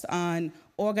 focused on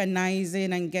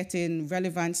organizing and getting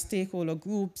relevant stakeholder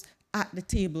groups at the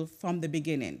table from the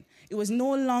beginning. It was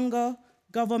no longer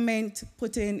government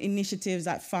putting initiatives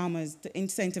at farmers to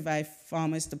incentivize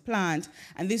farmers to plant,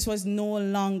 and this was no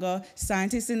longer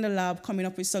scientists in the lab coming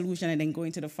up with solutions and then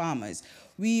going to the farmers.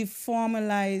 We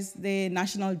formalized the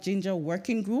National Ginger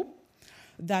Working Group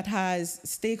that has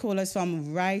stakeholders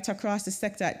from right across the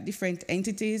sector at different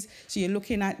entities. So you're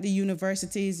looking at the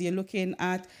universities, you're looking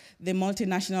at the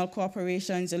multinational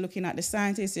corporations, you're looking at the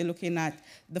scientists, you're looking at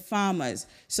the farmers.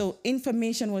 So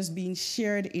information was being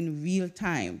shared in real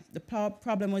time. The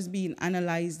problem was being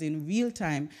analyzed in real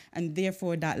time, and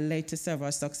therefore that led to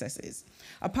several successes.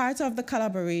 A part of the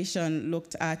collaboration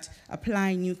looked at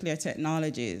applying nuclear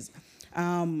technologies.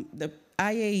 The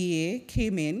IAEA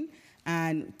came in,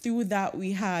 and through that,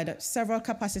 we had several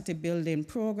capacity building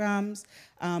programs,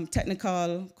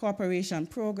 technical cooperation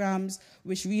programs,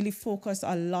 which really focused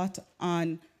a lot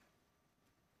on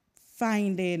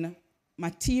finding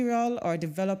material or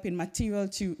developing material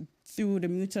through the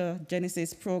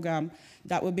mutagenesis program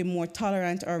that would be more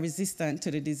tolerant or resistant to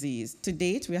the disease. To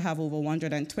date, we have over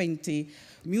 120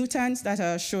 mutants that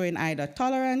are showing either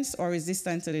tolerance or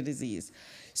resistance to the disease.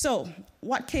 So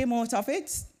what came out of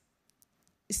it?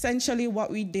 Essentially,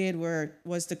 what we did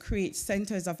was to create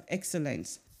centers of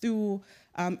excellence through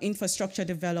infrastructure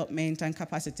development and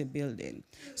capacity building.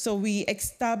 So we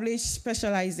established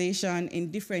specialization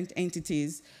in different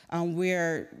entities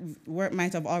where work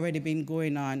might have already been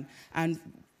going on. And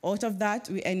out of that,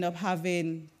 we end up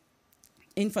having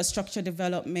infrastructure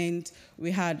development.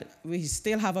 We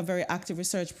still have a very active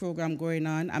research program going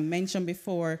on. I mentioned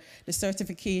before the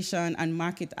certification and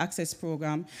market access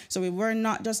program. So we were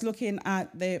not just looking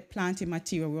at the planting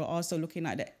material, we were also looking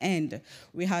at the end.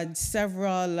 We had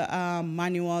several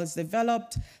manuals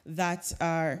developed that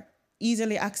are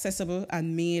easily accessible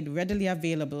and made readily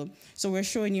available. So we're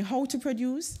showing you how to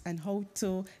produce and how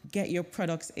to get your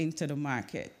products into the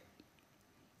market.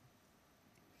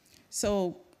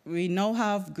 So we now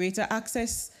have greater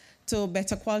access to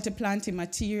better quality planting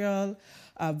material,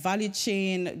 value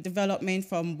chain development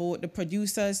from both the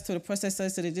producers to the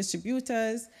processors to the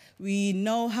distributors. We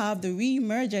now have the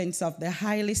re-emergence of the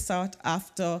highly sought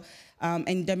after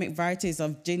endemic varieties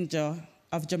of ginger,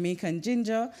 of Jamaican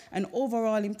ginger, and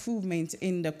overall improvement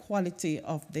in the quality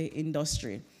of the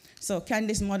industry. So can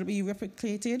this model be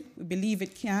replicated? We believe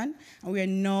it can, and we are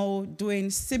now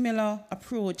doing similar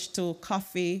approach to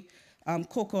coffee,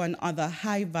 cocoa, and other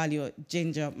high-value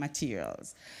ginger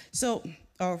materials,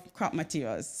 or crop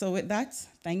materials. So with that,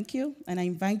 thank you, and I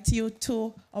invite you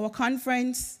to our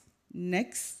conference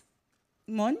next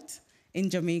month in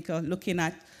Jamaica, looking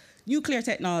at nuclear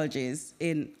technologies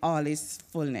in all its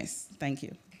fullness. Thank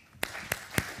you.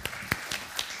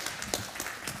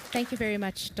 Thank you very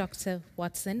much, Dr.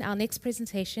 Watson. Our next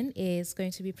presentation is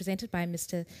going to be presented by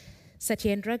Mr.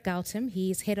 Satyendra Gautam. He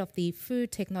is head of the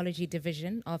Food Technology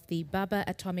Division of the Bhabha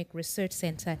Atomic Research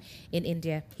Center in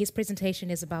India. His presentation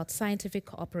is about scientific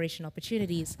cooperation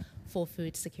opportunities for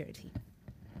food security.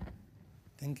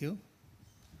 Thank you.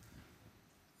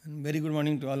 And very good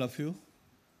morning to all of you.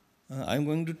 I'm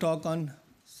going to talk on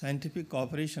scientific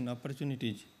cooperation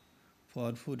opportunities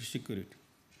for food security.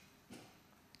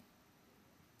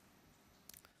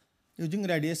 Using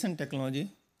radiation technology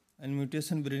and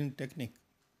mutation breeding technique,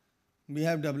 we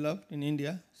have developed in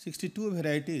India 62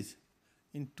 varieties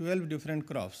in 12 different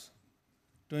crops,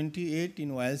 28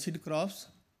 in oilseed crops,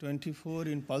 24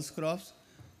 in pulse crops,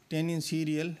 10 in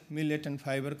cereal, millet and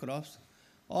fiber crops.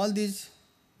 All these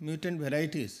mutant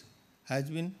varieties has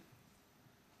been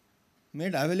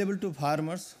made available to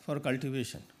farmers for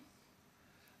cultivation.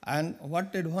 And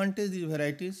what advantage these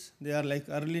varieties? They are like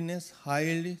earliness, high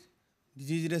yield,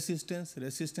 disease resistance,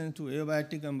 resistance to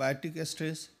abiotic and biotic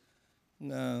stress,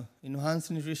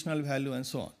 enhanced nutritional value, and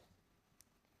so on.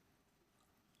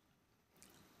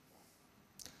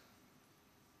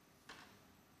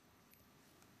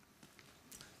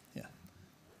 Yeah.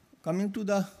 Coming to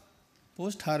the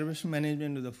post-harvest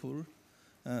management of the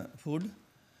food,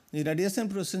 the radiation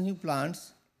processing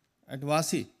plants at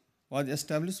Vasi was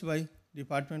established by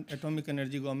Department of Atomic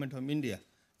Energy, Government of India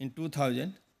in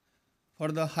 2000 for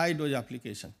the high dose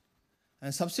application.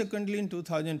 And subsequently in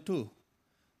 2002,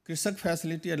 Krishak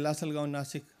facility at Lasalgaon,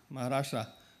 Nasik, Maharashtra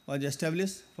was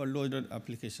established for low dose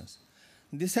applications.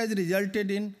 This has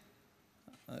resulted in,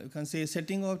 you can say,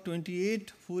 setting of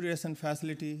 28 food ration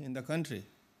facility in the country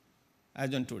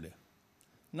as on today.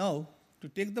 Now, to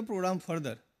take the program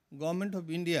further, Government of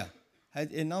India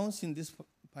has announced in this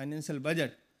financial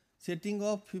budget setting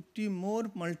up 50 more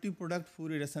multi-product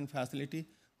food ration facility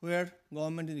where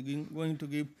government is going to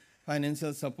give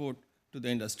financial support to the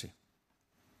industry.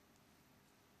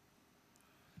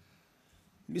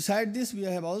 Besides this, we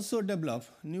have also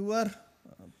developed newer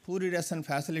food irrigation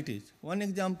facilities. One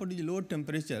example is low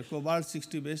temperature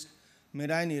cobalt-60 based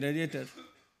marine irradiator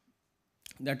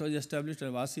that was established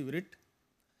at Vasi Virit.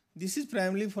 This is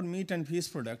primarily for meat and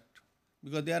fish product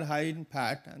because they are high in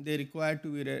fat and they require to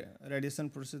be radiation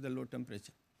processed at low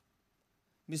temperature.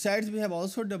 Besides, we have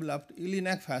also developed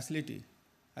ELINAC facility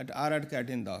at Aradcat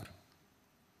Indore.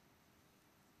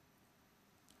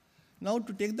 Now,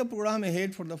 to take the program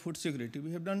ahead for the food security,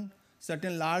 we have done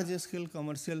certain large-scale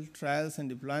commercial trials and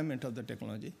deployment of the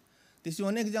technology. This is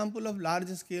one example of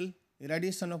large-scale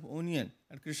irradiation of onion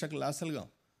at Krishak Lasalgaon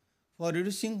for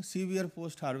reducing severe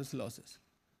post-harvest losses.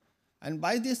 And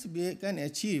by this, we can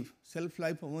achieve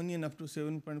shelf-life of onion up to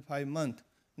 7.5 months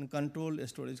in controlled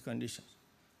storage conditions.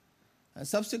 And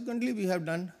subsequently, we have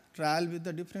done trial with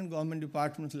the different government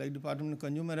departments like Department of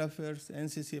Consumer Affairs,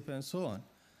 NCCF, and so on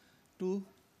to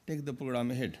take the program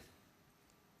ahead.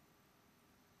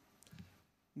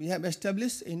 We have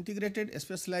established integrated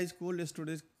specialized cold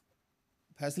storage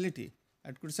facility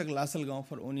at Krishak Lasalgaon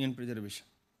for onion preservation.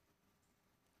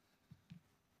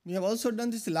 We have also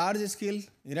done this large-scale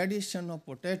irradiation of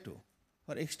potato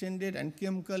for extended and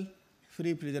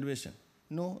chemical-free preservation.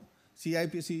 No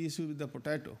CIPC issue with the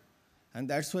potato, and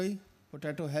that's why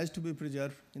potato has to be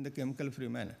preserved in the chemical-free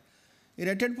manner.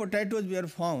 Irradiated potatoes were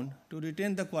found to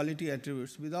retain the quality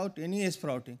attributes without any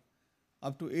sprouting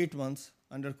up to 8 months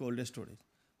under cold storage,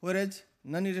 whereas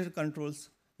non-irradiated controls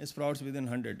sprouts within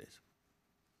 100 days.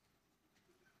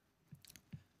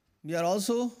 We are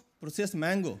also processed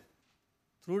mango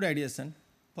through radiation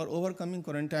for overcoming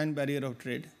quarantine barrier of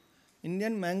trade.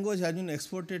 Indian mangoes have been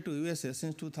exported to USA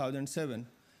since 2007,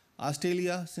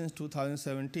 Australia since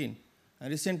 2017, and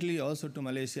recently also to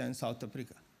Malaysia and South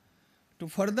Africa. To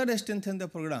further strengthen the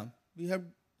program, we have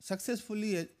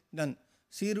successfully done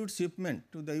sea route shipment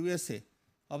to the USA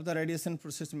of the radiation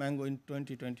processed mango in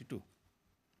 2022.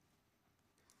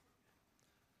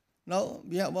 Now,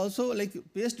 we have also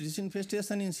pest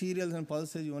disinfestation in cereals and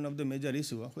pulses is one of the major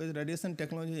issues, where radiation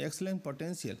technology has excellent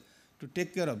potential to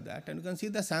take care of that. And you can see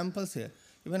the samples here.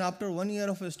 Even after 1 year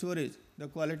of storage, the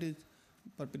quality is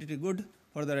pretty good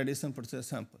for the radiation processed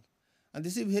sample. And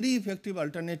this is a very effective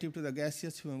alternative to the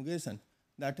gaseous fumigation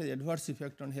that has adverse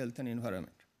effect on health and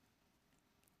environment.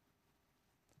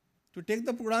 To take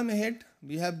the program ahead,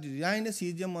 we have designed a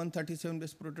cesium-137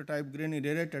 based prototype grain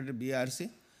irradiator at BRC.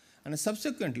 And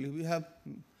subsequently, we have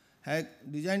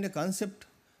designed a concept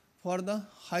for the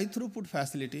high throughput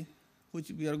facility, which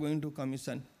we are going to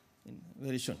commission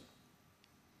very soon.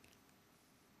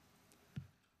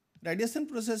 Radiation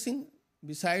processing,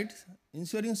 besides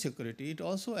ensuring security, it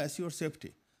also assures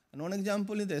safety. And one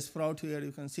example is the sprout here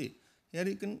you can see. Here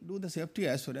you can do the safety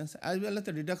assurance as well as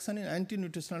the reduction in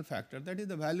anti-nutritional factor, that is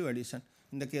the value addition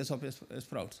in the case of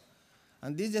sprouts.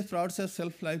 And these sprouts have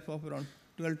shelf-life of around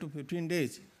 12 to 15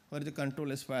 days, where the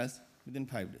control expires within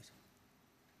 5 days.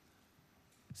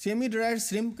 Semi-dried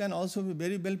shrimp can also be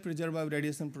very well preserved by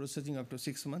radiation processing up to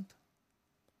 6 months.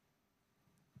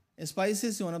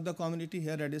 Spices is one of the commodity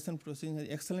here. Radiation processing has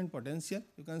excellent potential.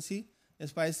 You can see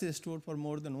spices stored for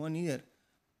more than 1 year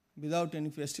without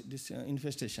any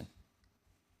infestation.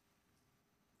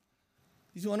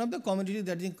 This is one of the commodities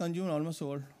that is consumed almost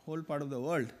whole part of the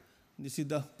world. This is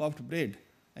the puffed bread,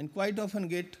 and quite often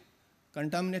get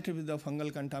contaminated with the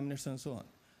fungal contamination and so on.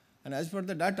 And as per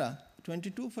the data,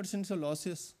 22% of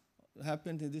losses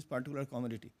happen in this particular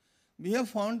commodity. we have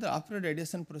found that after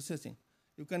radiation processing,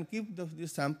 you can keep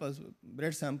these samples,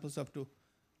 bread samples, up to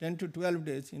 10 to 12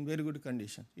 days in very good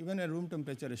condition, even at room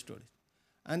temperature storage.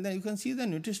 And then you can see the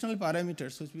nutritional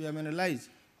parameters which we have analyzed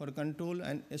for control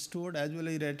and stored as well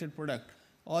as irradiated product.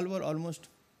 All were almost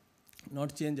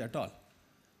not changed at all.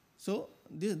 So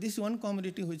this one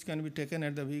commodity which can be taken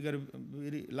at the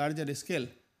very larger scale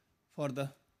for the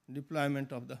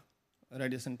deployment of the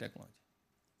radiation technology.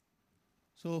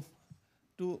 So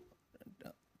to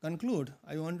conclude,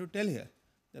 I want to tell here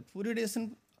that food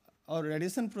radiation or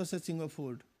radiation processing of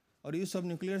food or use of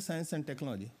nuclear science and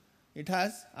technology, it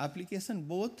has application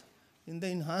both in the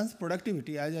enhanced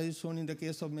productivity, as is shown in the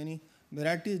case of many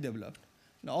varieties developed,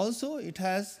 and also it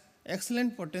has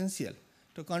excellent potential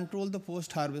to control the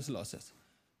post-harvest losses.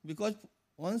 Because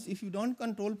once, if you don't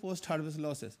control post-harvest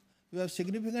losses, you have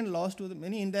significant loss to the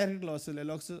many indirect losses,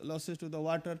 losses to the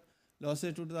water,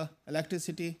 losses to the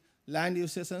electricity, land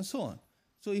uses, and so on.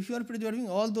 So if you are preserving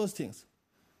all those things,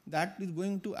 that is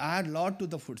going to add a lot to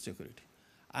the food security.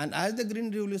 And as the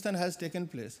green revolution has taken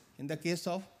place, in the case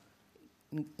of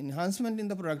enhancement in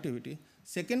the productivity,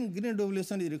 second green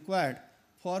revolution is required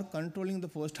for controlling the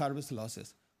post-harvest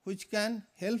losses, which can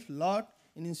help a lot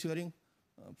in ensuring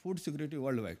food security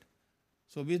worldwide.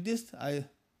 So with this, I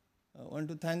want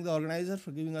to thank the organizer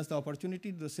for giving us the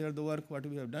opportunity to share the work what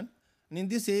we have done. And in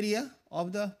this area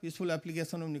of the peaceful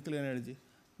application of nuclear energy,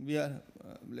 we are,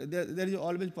 there is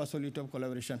always possibility of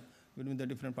collaboration between the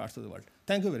different parts of the world.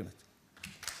 Thank you very much.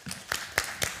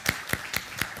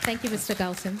 Thank you, Mr.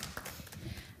 Gautam.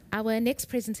 Our next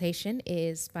presentation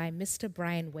is by Mr.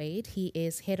 Brian Wade. He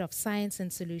is Head of Science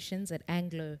and Solutions at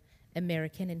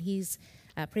Anglo-American, and his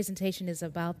presentation is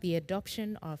about the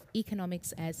adoption of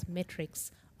economics as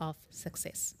metrics of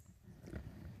success.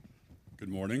 Good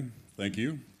morning. Thank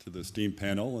you to the esteemed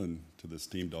panel and to the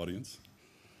esteemed audience.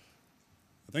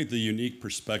 I think the unique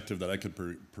perspective that I could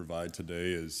provide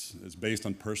today is based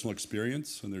on personal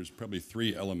experience, and there's probably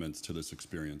three elements to this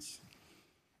experience.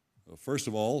 First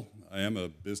of all, I am a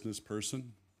business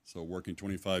person, so working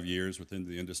 25 years within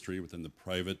the industry, within the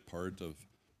private part of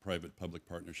private-public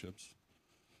partnerships.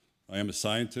 I am a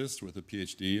scientist with a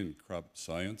PhD in crop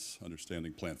science,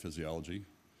 understanding plant physiology.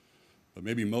 But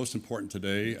maybe most important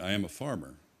today, I am a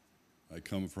farmer. I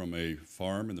come from a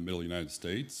farm in the middle United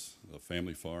States, a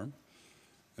family farm.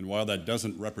 And while that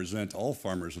doesn't represent all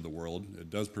farmers of the world, it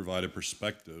does provide a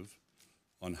perspective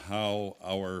on how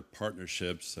our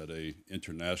partnerships at an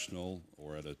international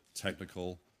or at a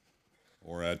technical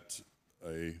or at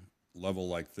a level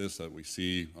like this that we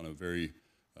see on a very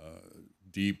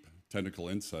deep technical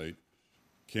insight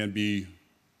can be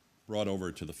brought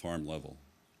over to the farm level.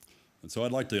 And so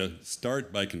I'd like to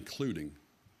start by concluding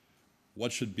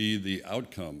what should be the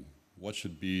outcome, what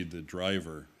should be the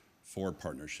driver for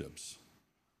partnerships.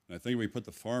 And I think if we put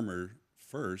the farmer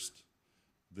first,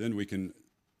 then we can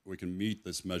meet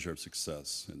this measure of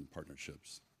success in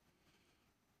partnerships.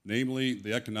 Namely,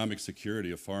 the economic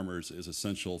security of farmers is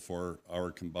essential for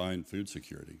our combined food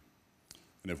security.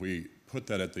 And if we put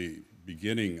that at the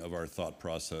beginning of our thought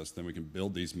process, then we can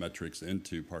build these metrics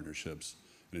into partnerships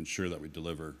and ensure that we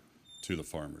deliver to the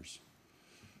farmers.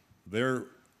 Their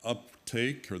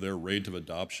uptake or their rate of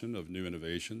adoption of new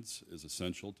innovations is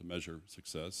essential to measure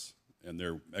success, and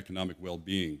their economic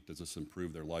well-being, does this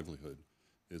improve their livelihood,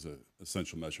 is an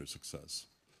essential measure of success.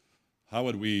 How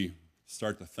would we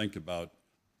start to think about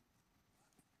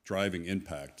driving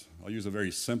impact? I'll use a very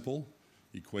simple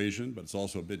equation, but it's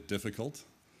also a bit difficult.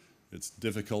 It's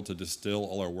difficult to distill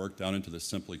all our work down into the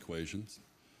simple equations.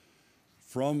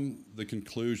 From the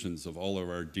conclusions of all of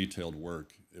our detailed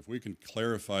work, if we can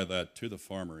clarify that to the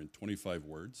farmer in 25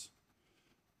 words,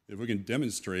 if we can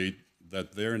demonstrate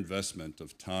that their investment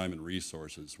of time and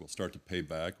resources will start to pay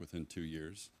back within 2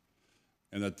 years,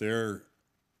 and that their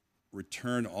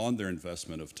return on their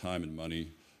investment of time and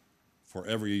money for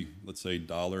every, let's say,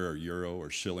 dollar or euro or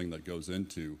shilling that goes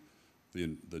into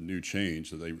the new change,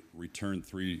 so they return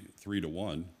 3 to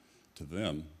 1 to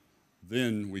them,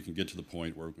 then we can get to the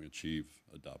point where we can achieve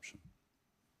adoption.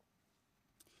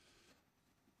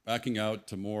 Backing out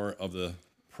to more of the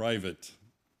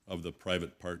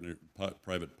private-public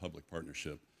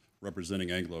partnership,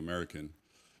 representing Anglo-American,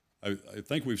 I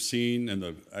think we've seen, and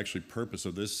the actually purpose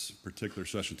of this particular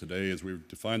session today is we've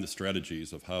defined the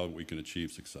strategies of how we can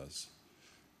achieve success.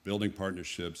 Building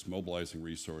partnerships, mobilizing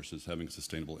resources, having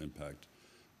sustainable impact.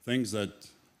 Things that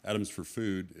Atoms for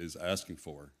Food is asking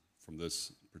for from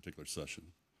this particular session.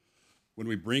 When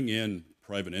we bring in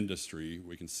private industry,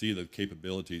 we can see that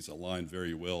capabilities align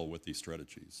very well with these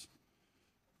strategies.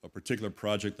 A particular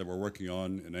project that we're working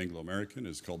on in Anglo-American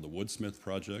is called the Woodsmith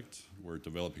Project. We're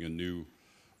developing a new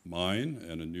mine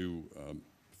and a new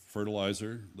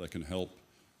fertilizer that can help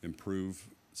improve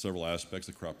several aspects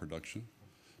of crop production.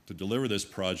 To deliver this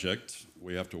project,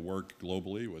 we have to work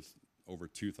globally with over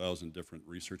 2,000 different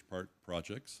research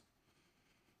projects.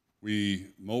 We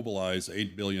mobilize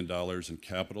 $8 billion in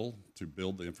capital to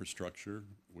build the infrastructure.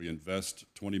 We invest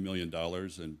 $20 million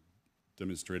in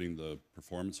demonstrating the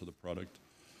performance of the product.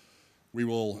 We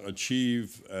will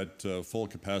achieve at full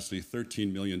capacity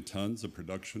 13 million tons of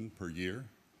production per year,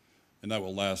 and that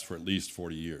will last for at least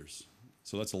 40 years.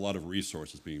 So that's a lot of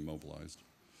resources being mobilized.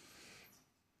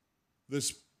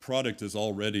 This product is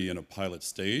already in a pilot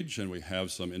stage, and we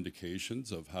have some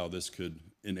indications of how this could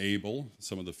enable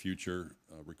some of the future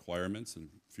requirements and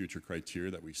future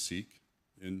criteria that we seek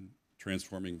in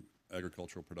transforming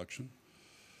agricultural production.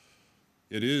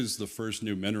 It is the first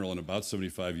new mineral in about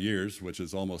 75 years, which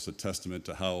is almost a testament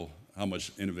to how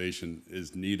much innovation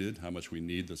is needed, how much we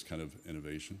need this kind of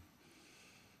innovation.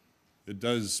 It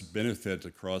does benefit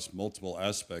across multiple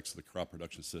aspects of the crop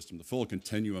production system, the full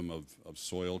continuum of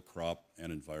soil, crop,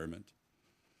 and environment.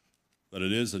 That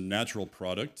it is a natural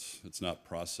product, it's not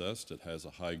processed, it has a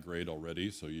high grade already,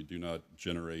 so you do not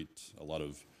generate a lot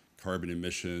of carbon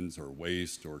emissions or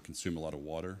waste or consume a lot of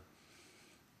water.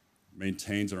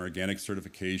 Maintains an organic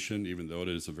certification, even though it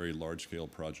is a very large-scale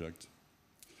project.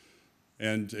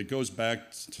 And it goes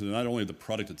back to not only the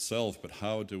product itself, but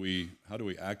how do we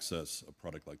access a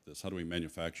product like this? How do we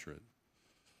manufacture it?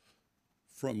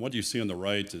 From what you see on the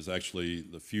right is actually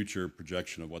the future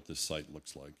projection of what this site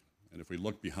looks like. And if we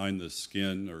look behind the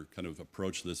skin or kind of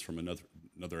approach this from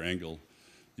another angle,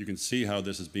 you can see how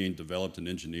this is being developed and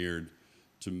engineered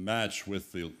to match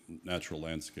with the natural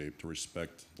landscape, to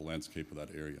respect the landscape of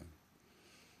that area.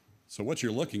 So what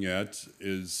you're looking at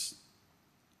is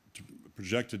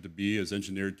projected to be, is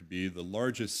engineered to be, the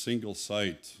largest single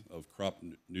site of crop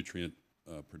nutrient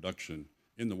production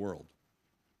in the world.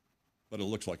 But it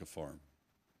looks like a farm.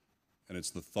 And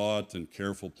it's the thought and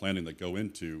careful planning that go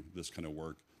into this kind of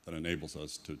work that enables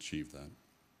us to achieve that.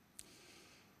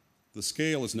 The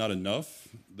scale is not enough.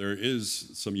 There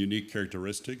is some unique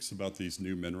characteristics about these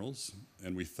new minerals,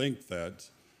 and we think that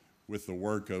with the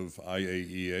work of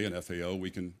IAEA and FAO,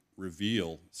 we can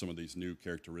reveal some of these new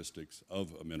characteristics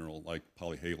of a mineral like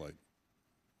polyhalite.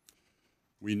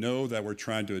 We know that we're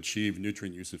trying to achieve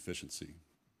nutrient use efficiency.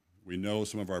 We know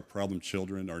some of our problem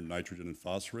children are nitrogen and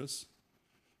phosphorus,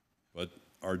 but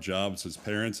our jobs as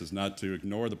parents is not to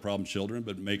ignore the problem children,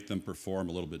 but make them perform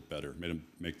a little bit better,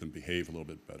 make them behave a little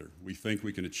bit better. We think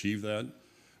we can achieve that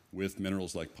with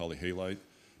minerals like polyhalite,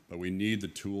 but we need the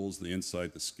tools, the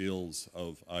insight, the skills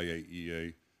of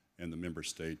IAEA and the member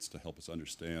states to help us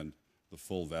understand the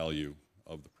full value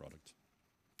of the product.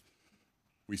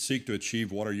 We seek to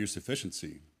achieve water use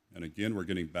efficiency. And again, we're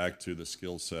getting back to the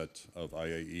skill set of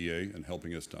IAEA and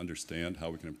helping us to understand how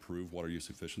we can improve water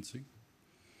use efficiency.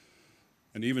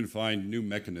 And even find new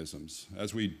mechanisms.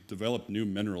 As we develop new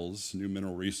minerals, new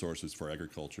mineral resources for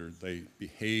agriculture, they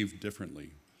behave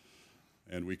differently.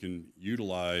 And we can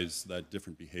utilize that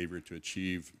different behavior to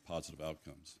achieve positive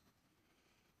outcomes.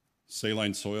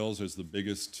 Saline soils is the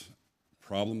biggest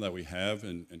problem that we have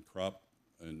in crop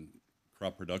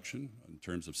production in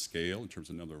terms of scale, in terms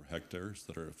of number of hectares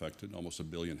that are affected. Almost 1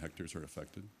 billion hectares are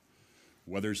affected.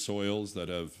 Weather soils that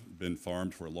have been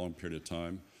farmed for a long period of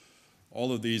time.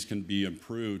 All of these can be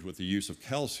improved with the use of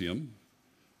calcium,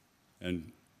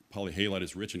 and polyhalite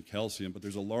is rich in calcium, but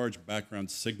there's a large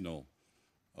background signal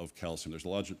of calcium. There's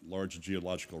a large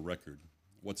geological record.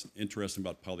 What's interesting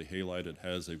about polyhalite, it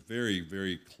has a very,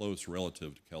 very close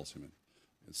relative to calcium,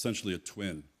 essentially a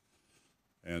twin.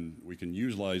 And we can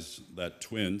utilize that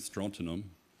twin,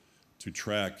 strontium, to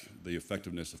track the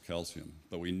effectiveness of calcium.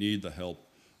 But we need the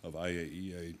help of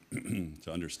IAEA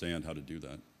to understand how to do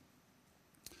that.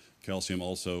 Calcium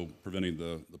also preventing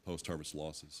the post-harvest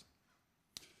losses.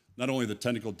 Not only the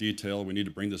technical detail, we need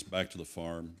to bring this back to the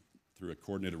farm through a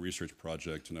coordinated research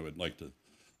project, and I would like to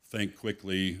thank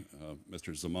quickly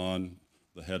Mr. Zaman,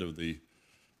 the head of the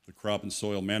crop and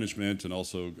soil management, and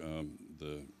also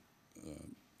the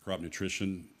crop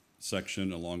nutrition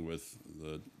section, along with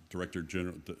the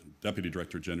Deputy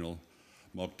Director General,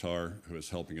 Mokhtar, who is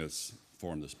helping us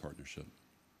form this partnership.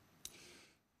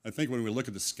 I think when we look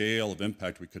at the scale of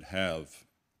impact we could have,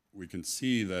 we can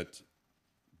see that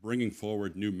bringing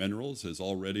forward new minerals is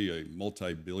already a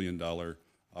multi-billion-dollar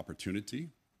opportunity,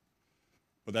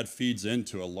 but that feeds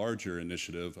into a larger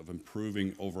initiative of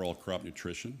improving overall crop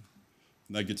nutrition,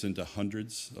 and that gets into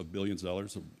hundreds of billions of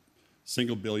dollars,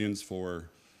 single billions for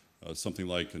something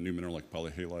like a new mineral like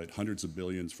polyhalite, hundreds of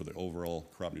billions for the overall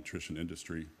crop nutrition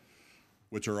industry,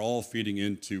 which are all feeding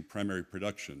into primary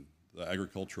production, the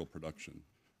agricultural production.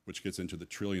 which gets into the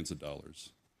trillions of dollars.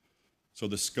 So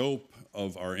the scope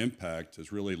of our impact is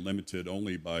really limited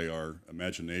only by our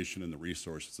imagination and the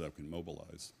resources that we can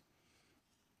mobilize.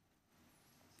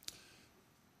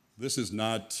 This is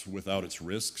not without its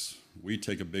risks. We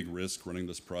take a big risk running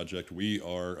this project. We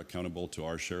are accountable to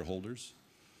our shareholders.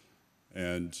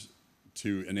 And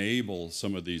to enable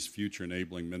some of these future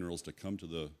enabling minerals to come to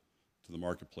the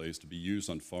marketplace, to be used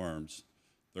on farms,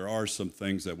 there are some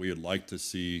things that we would like to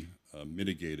see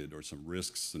mitigated, or some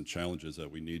risks and challenges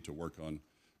that we need to work on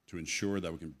to ensure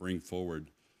that we can bring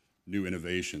forward new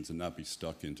innovations and not be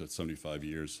stuck into 75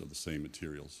 years of the same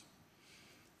materials.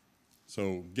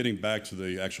 So getting back to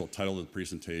the actual title of the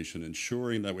presentation,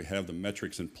 ensuring that we have the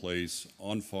metrics in place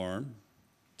on farm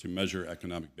to measure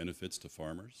economic benefits to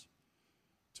farmers,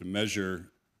 to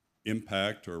measure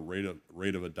impact or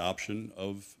rate of adoption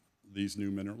of these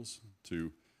new minerals,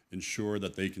 to ensure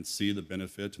that they can see the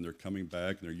benefit and they're coming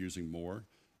back and they're using more.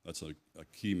 That's a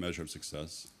key measure of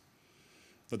success.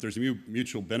 But there's a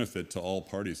mutual benefit to all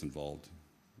parties involved.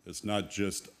 It's not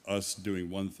just us doing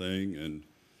one thing and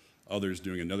others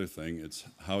doing another thing. It's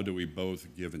how do we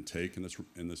both give and take in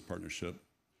this partnership.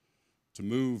 To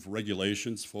move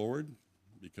regulations forward,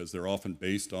 because they're often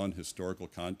based on historical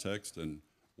context, and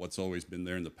what's always been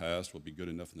there in the past will be good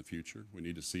enough in the future. We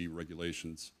need to see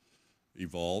regulations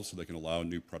evolve so they can allow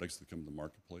new products to come to the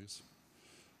marketplace.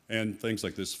 And things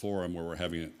like this forum where we're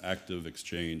having an active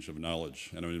exchange of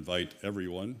knowledge. And I would invite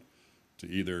everyone to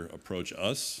either approach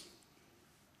us,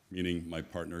 meaning my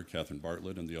partner, Catherine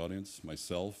Bartlett, in the audience,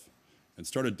 myself, and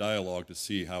start a dialogue to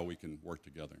see how we can work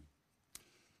together.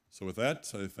 So with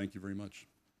that, I thank you very much.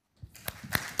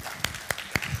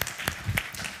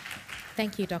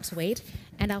 Thank you, Dr. Wade.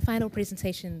 And our final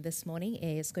presentation this morning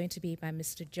is going to be by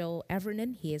Mr. Joel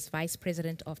Avrunin. He is Vice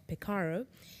President of Picarro,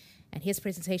 and his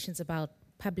presentation is about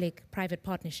public-private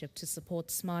partnership to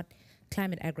support smart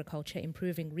climate agriculture,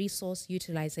 improving resource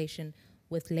utilization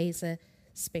with laser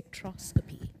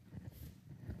spectroscopy.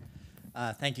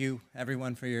 Thank you,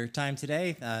 everyone, for your time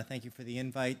today. Thank you for the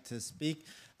invite to speak.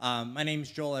 My name is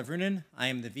Joel Avrunin. I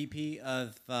am the VP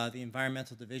of the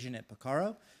Environmental Division at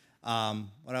Picarro.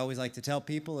 What I always like to tell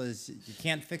people is you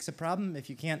can't fix a problem if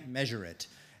you can't measure it.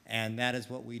 And that is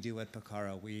what we do at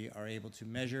Picarro. We are able to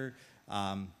measure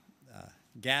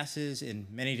gases in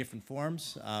many different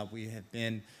forms. We have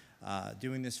been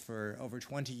doing this for over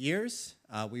 20 years.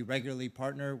 We regularly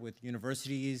partner with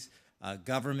universities,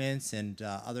 governments, and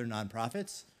other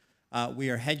nonprofits.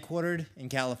 We are headquartered in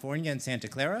California in Santa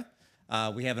Clara.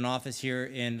 We have an office here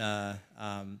in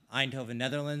Eindhoven,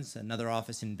 Netherlands, another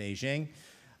office in Beijing.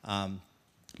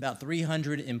 About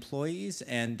 300 employees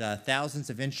and thousands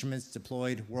of instruments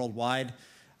deployed worldwide.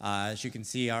 As you can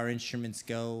see, our instruments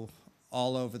go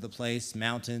all over the place,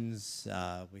 mountains.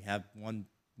 We have one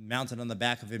mounted on the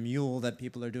back of a mule that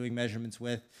people are doing measurements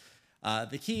with.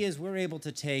 The key is we're able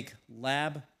to take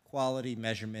lab quality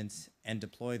measurements and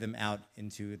deploy them out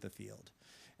into the field.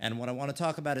 And what I want to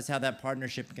talk about is how that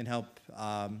partnership can help,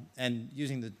 and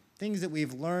using the things that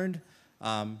we've learned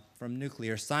from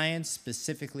nuclear science,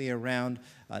 specifically around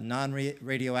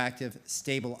non-radioactive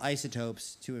stable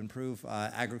isotopes to improve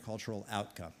agricultural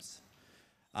outcomes.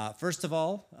 First of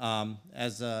all,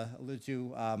 as alluded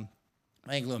to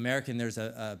Anglo-American, there's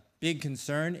a big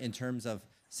concern in terms of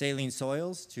saline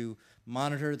soils to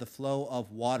monitor the flow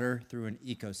of water through an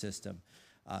ecosystem.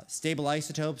 Stable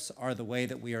isotopes are the way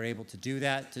that we are able to do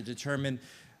that, to determine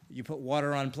you put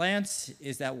water on plants,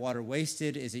 is that water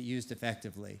wasted, is it used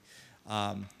effectively?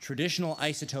 Traditional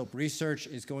isotope research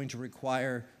is going to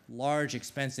require large,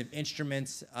 expensive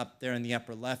instruments. Up there in the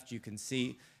upper left, you can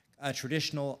see a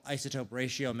traditional isotope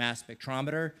ratio mass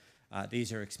spectrometer.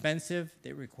 These are expensive,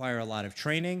 they require a lot of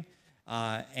training,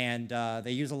 and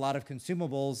they use a lot of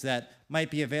consumables that might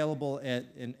be available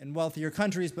in wealthier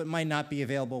countries, but might not be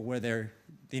available where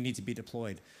they need to be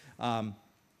deployed.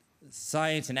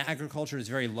 Science and agriculture is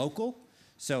very local.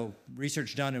 So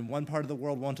research done in one part of the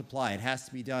world won't apply. It has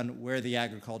to be done where the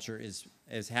agriculture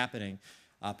is happening.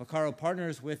 Picarro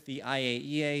partners with the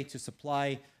IAEA to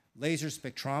supply laser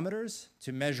spectrometers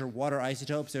to measure water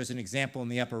isotopes. There's an example in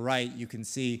the upper right. You can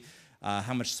see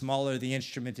how much smaller the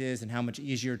instrument is and how much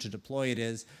easier to deploy it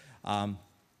is. To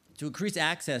increase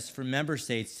access for member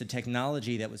states to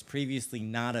technology that was previously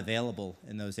not available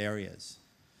in those areas.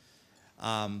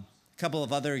 Couple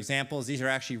of other examples. These are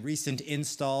actually recent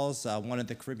installs, one at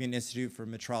the Caribbean Institute for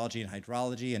Metrology and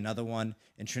Hydrology, another one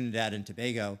in Trinidad and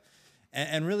Tobago.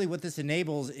 And really what this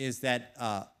enables is that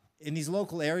in these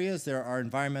local areas, there are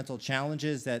environmental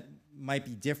challenges that might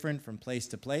be different from place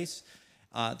to place.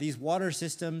 These water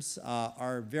systems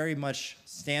are very much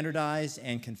standardized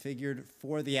and configured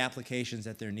for the applications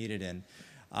that they're needed in.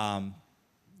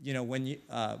 When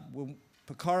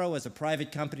Picarro, as a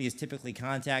private company, is typically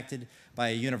contacted by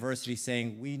a university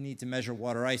saying, we need to measure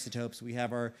water isotopes. We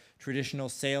have our traditional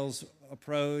sales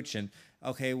approach, and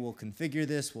okay, we'll configure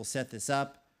this, we'll set this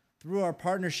up. Through our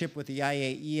partnership with the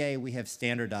IAEA, we have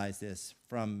standardized this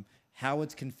from how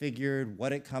it's configured,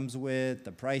 what it comes with,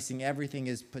 the pricing, everything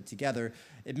is put together.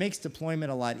 It makes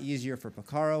deployment a lot easier for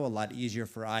Picarro, a lot easier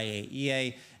for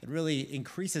IAEA. It really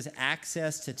increases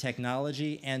access to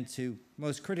technology and to,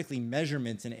 most critically,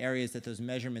 measurements in areas that those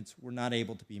measurements were not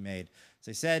able to be made. As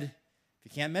I said, if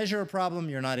you can't measure a problem,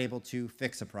 you're not able to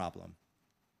fix a problem.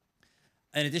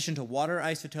 In addition to water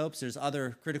isotopes, there's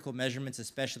other critical measurements,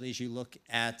 especially as you look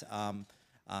at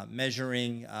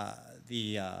measuring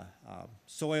the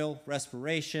soil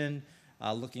respiration,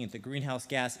 looking at the greenhouse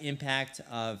gas impact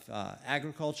of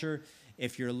agriculture.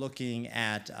 If you're looking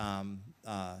at,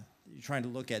 you're trying to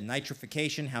look at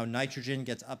nitrification, how nitrogen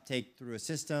gets uptake through a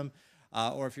system,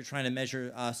 or if you're trying to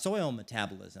measure soil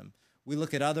metabolism. We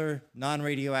look at other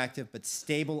non-radioactive but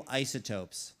stable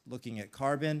isotopes, looking at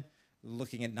carbon,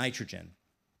 looking at nitrogen.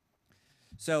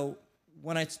 So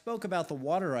when I spoke about the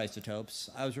water isotopes,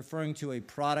 I was referring to a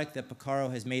product that Picarro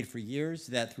has made for years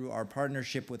that through our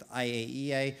partnership with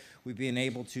IAEA, we've been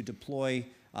able to deploy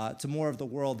to more of the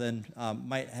world than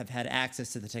might have had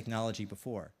access to the technology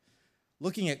before.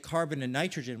 Looking at carbon and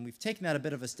nitrogen, we've taken that a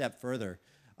bit of a step further.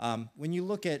 When you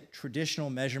look at traditional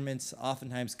measurements,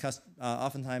 oftentimes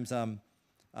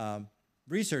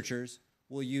researchers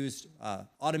will use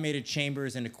automated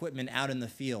chambers and equipment out in the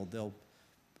field. They'll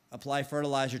apply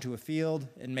fertilizer to a field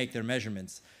and make their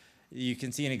measurements. You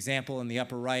can see an example in the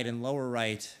upper right and lower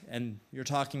right, and you're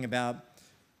talking about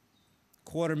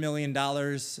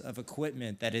 $250,000 of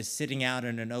equipment that is sitting out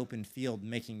in an open field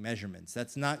making measurements.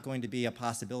 That's not going to be a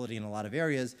possibility in a lot of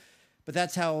areas, but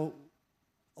that's how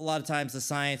a lot of times the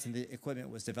science and the equipment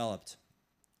was developed.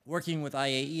 Working with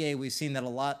IAEA, we've seen that a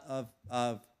lot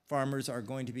of farmers are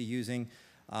going to be using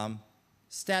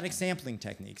static sampling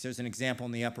techniques. There's an example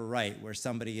in the upper right where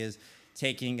somebody is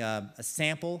taking a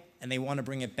sample and they want to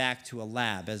bring it back to a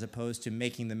lab as opposed to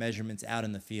making the measurements out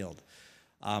in the field.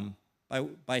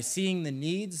 By seeing the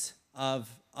needs of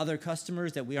other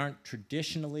customers that we aren't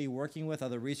traditionally working with,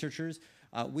 other researchers,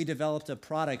 we developed a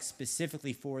product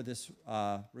specifically for this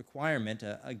requirement,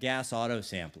 a gas auto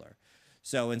sampler.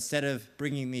 So instead of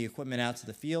bringing the equipment out to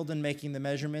the field and making the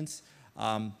measurements,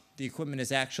 the equipment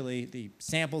is actually, the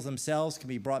samples themselves can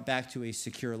be brought back to a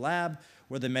secure lab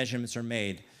where the measurements are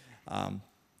made.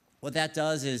 What that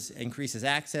does is increases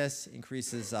access,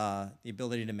 increases the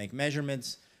ability to make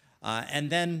measurements. And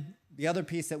then the other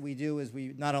piece that we do is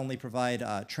we not only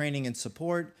provide training and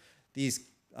support, these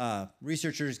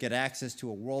researchers get access to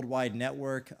a worldwide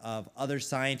network of other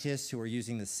scientists who are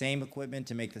using the same equipment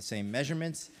to make the same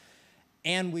measurements.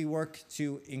 And we work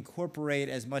to incorporate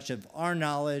as much of our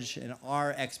knowledge and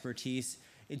our expertise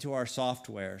into our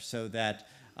software so that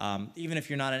even if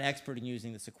you're not an expert in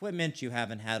using this equipment, you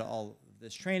haven't had all of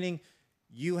this training,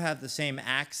 you have the same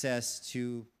access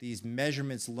to these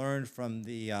measurements learned from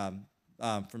the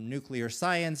from nuclear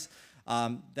science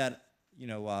that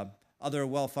other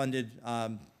well-funded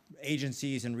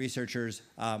agencies and researchers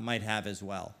might have as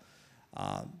well.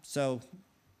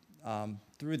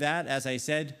 Through that, as I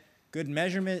said, good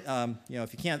measurement,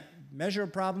 if you can't measure a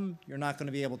problem, you're not going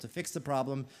to be able to fix the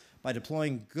problem. By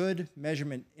deploying good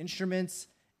measurement instruments,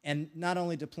 and not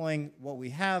only deploying what we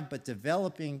have, but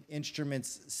developing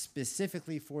instruments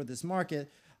specifically for this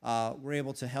market, we're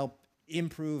able to help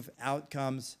improve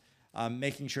outcomes,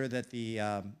 making sure that the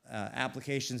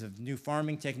applications of new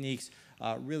farming techniques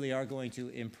really are going to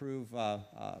improve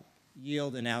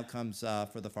yield and outcomes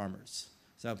for the farmers.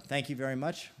 So thank you very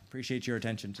much. Appreciate your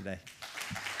attention today.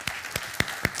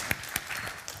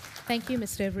 Thank you,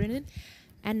 Mr. Avrunin.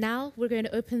 And now we're going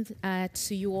to open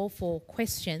to you all for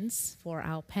questions for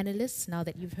our panelists. Now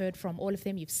that you've heard from all of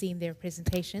them, you've seen their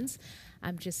presentations.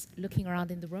 I'm just looking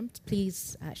around in the room.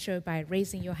 Please show by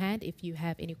raising your hand if you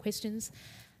have any questions.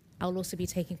 I'll also be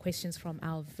taking questions from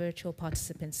our virtual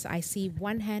participants. I see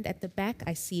one hand at the back.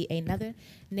 I see another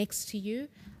next to you.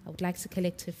 I would like to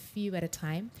collect a few at a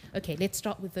time. Okay, let's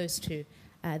start with those two.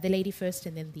 The lady first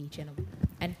and then the gentleman.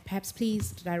 And perhaps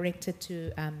please direct it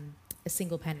to a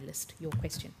single panelist, your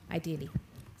question, ideally.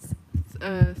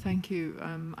 Thank you.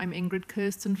 I'm Ingrid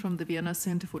Kirsten from the Vienna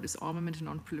Center for Disarmament and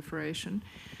Non-Proliferation.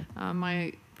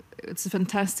 It's a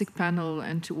fantastic panel,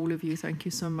 and to all of you, thank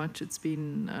you so much. It's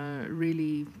been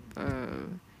really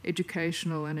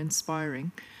educational and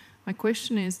inspiring. My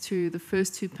question is to the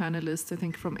first two panelists, I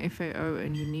think from FAO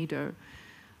and UNIDO,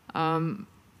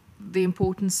 the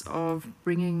importance of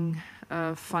bringing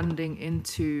funding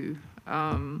into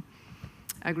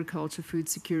agriculture, food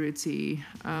security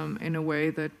in a way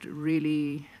that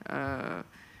really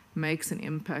makes an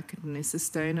impact and is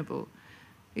sustainable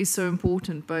is so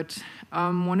important. But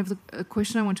one of the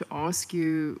question I want to ask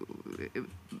you,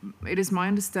 it is my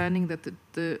understanding that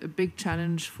the big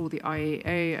challenge for the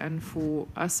IAA and for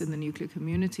us in the nuclear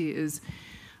community is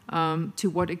to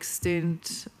what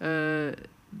extent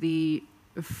the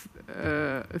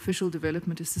official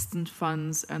development assistance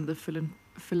funds and the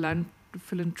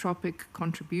philanthropic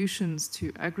contributions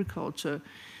to agriculture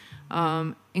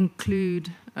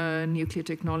include nuclear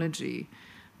technology.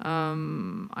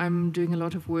 I'm doing a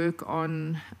lot of work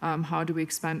on how do we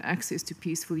expand access to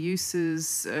peaceful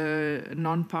uses,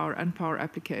 non-power and power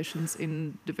applications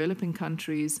in developing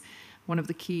countries. One of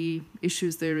the key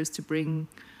issues there is to bring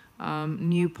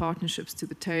new partnerships to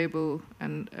the table,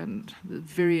 and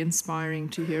very inspiring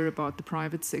to hear about the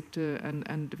private sector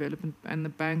and development and the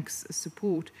bank's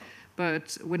support.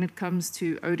 But when it comes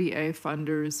to ODA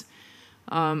funders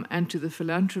and to the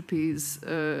philanthropies,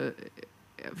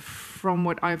 from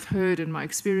what I've heard in my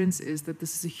experience is that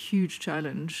this is a huge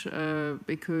challenge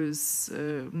because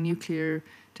nuclear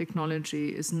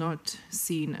technology is not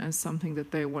seen as something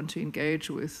that they want to engage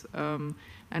with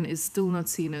and is still not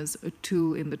seen as a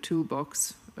tool in the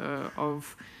toolbox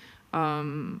of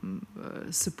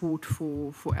support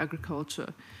for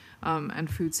agriculture and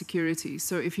food security.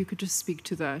 So if you could just speak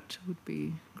to that, would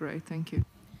be great. Thank you.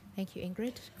 Thank you,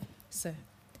 Ingrid. Sir.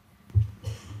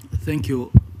 Thank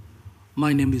you.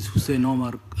 My name is Hussein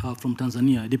Omar from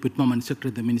Tanzania, Deputy Permanent Secretary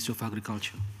of the Ministry of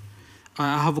Agriculture.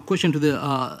 I have a question to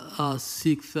the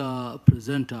sixth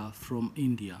presenter from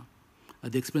India,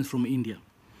 the experience from India.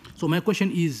 So my question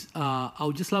is, I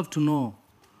would just love to know,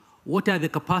 what are the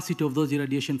capacity of those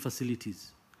irradiation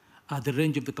facilities, the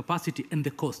range of the capacity and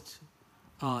the cost,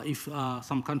 if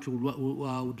some country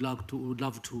would love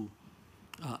to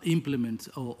implement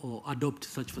or adopt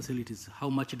such facilities, how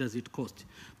much does it cost?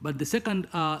 But the second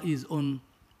is on,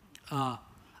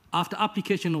 after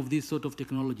application of these sort of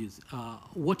technologies,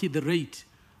 what is the rate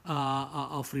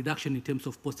of reduction in terms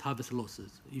of post-harvest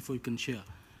losses, if you can share?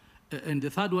 And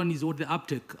the third one is what the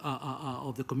uptake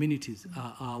of the communities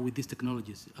with these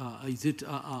technologies. Is it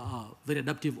very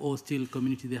adaptive, or still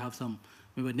community, they have some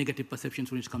maybe negative perceptions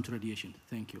when it comes to radiation?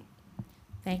 Thank you.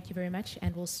 Thank you very much.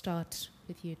 And we'll start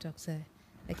with you, Dr.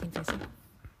 Akinnifesi.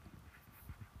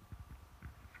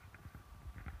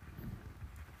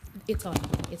 It's on.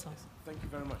 It's on. Thank you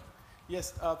very much.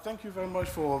 Yes, thank you very much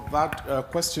for that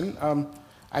question.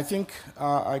 I think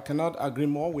I cannot agree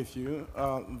more with you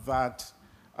that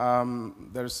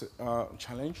there's a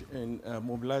challenge in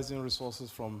mobilizing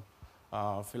resources from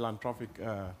philanthropic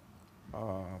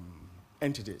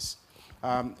entities.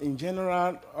 In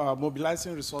general,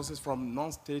 mobilizing resources from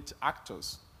non-state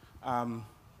actors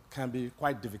can be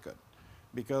quite difficult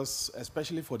because,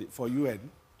 especially for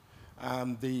UN,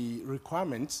 the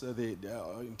requirements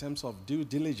in terms of due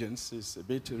diligence is a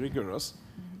bit rigorous.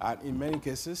 And in many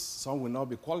cases, some will not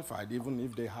be qualified even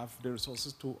if they have the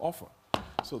resources to offer.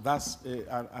 So that's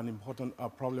an important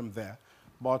problem there.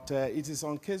 But it is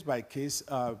on case-by-case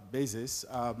basis.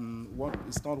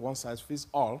 It's not one size fits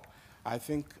all. I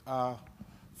think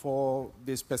for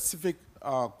the specific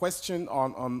question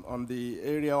on the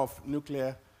area of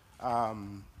nuclear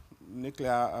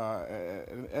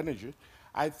energy,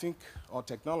 I think, or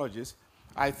technologies,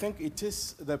 I think it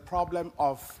is the problem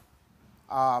of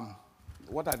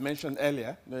what I mentioned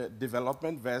earlier, the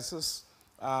development versus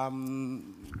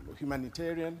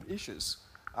humanitarian issues.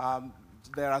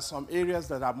 There are some areas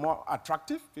that are more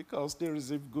attractive because they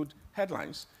receive good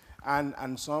headlines,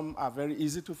 and some are very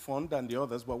easy to fund than the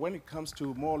others. But when it comes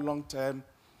to more long-term,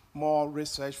 more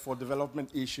research for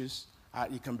development issues,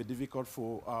 it can be difficult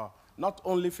for not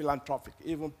only philanthropic,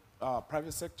 even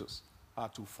private sectors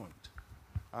to fund.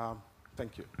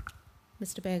 Thank you.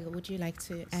 Mr. Berger, would you like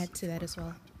to add to that as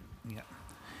well?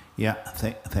 Yeah.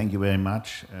 Thank you very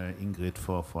much, Ingrid,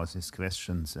 for these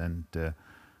questions. And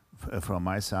from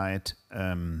my side,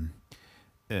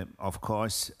 of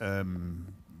course,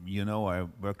 you know, I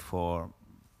worked for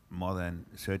more than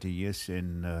 30 years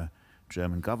in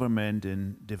German government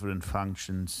in different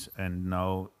functions, and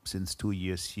now since 2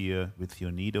 years here with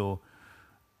UNIDO.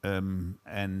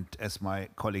 And as my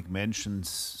colleague mentions,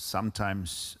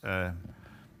 sometimes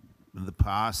in the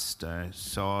past, I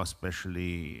saw,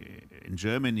 especially in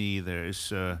Germany, there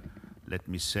is, let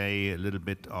me say, a little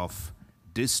bit of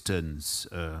distance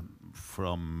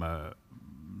from,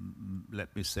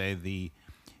 let me say, the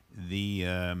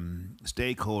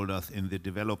stakeholders in the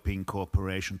developing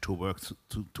cooperation to work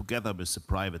together with the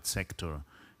private sector,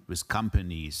 with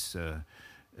companies.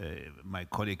 My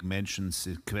colleague mentions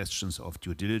the questions of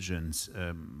due diligence,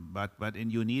 but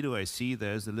in UNIDO I see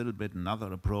there's a little bit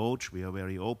another approach. We are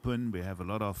very open. We have a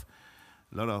lot of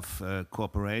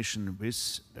cooperation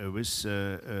with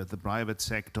the private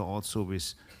sector, also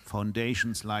with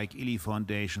foundations like ILI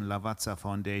Foundation, Lavazza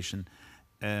Foundation,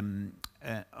 and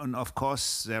of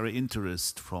course there are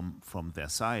interest from their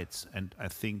sides, and I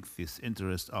think these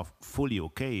interests are fully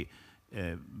okay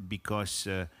because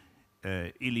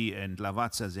ILI and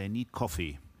Lavazza, they need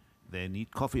coffee. They need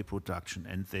coffee production,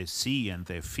 and they see and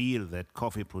they feel that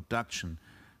coffee production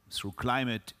through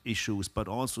climate issues, but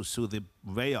also through the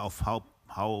way of how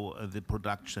the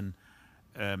production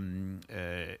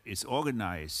is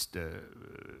organized,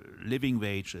 living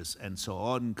wages and so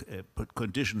on,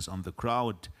 conditions on the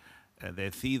ground, they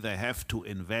see they have to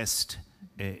invest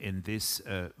in this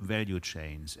value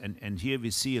chains. And here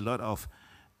we see a lot of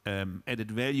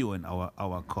added value in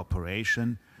our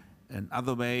cooperation.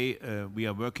 Another way, we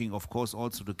are working, of course,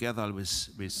 also together with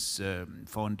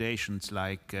foundations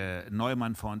like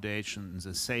Neumann Foundation in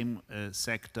the same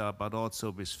sector, but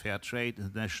also with Fair Trade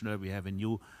International. We have a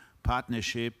new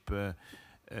partnership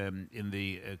in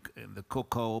the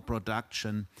cocoa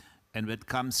production. And when it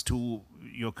comes to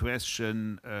your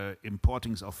question,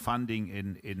 importance of funding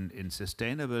in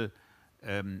sustainable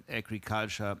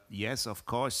agriculture, yes, of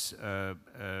course,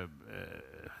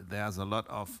 there's a lot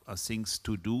of things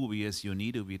to do. We as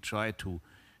UNIDO, we try to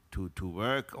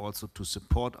work also to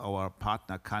support our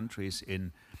partner countries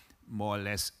in more or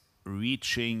less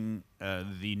reaching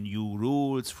the new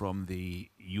rules from the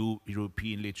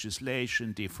European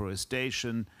legislation,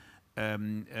 deforestation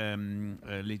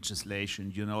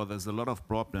legislation. You know, there's a lot of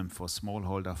problem for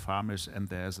smallholder farmers, and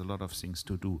there's a lot of things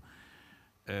to do.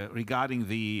 Regarding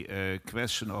the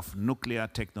question of nuclear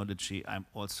technology, I'm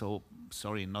also,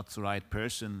 sorry, not the right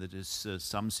person. That is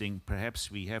something perhaps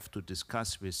we have to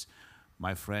discuss with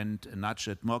my friend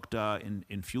Najat Mokhtar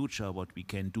in future, what we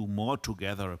can do more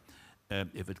together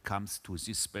if it comes to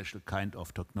this special kind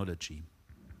of technology.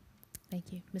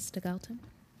 Thank you. Mr. Gautam?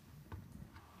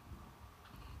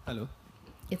 Hello.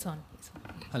 It's on.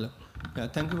 Hello. Yeah,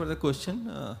 thank you for the question.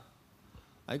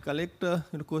 I collect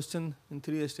your question in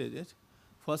 3 stages.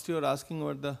 First, you are asking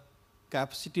about the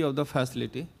capacity of the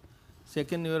facility.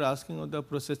 Second, you are asking about the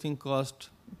processing cost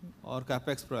or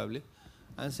capex probably.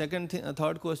 And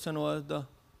third question was the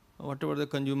whatever the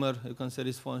consumer, you can say,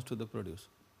 response to the produce.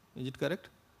 Is it correct?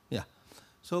 Yeah.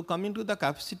 So coming to the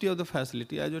capacity of the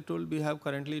facility, as you told, we have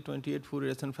currently 28 food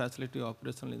ration facility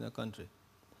operational in the country.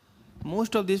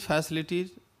 Most of these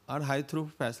facilities are high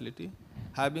throughput facility,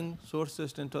 having source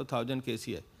strength of 1000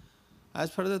 kCi. As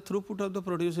far as the throughput of the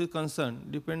produce is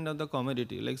concerned, depend on the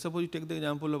commodity. Like suppose you take the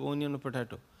example of onion or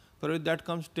potato, for that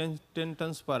comes 10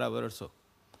 tons per hour or so.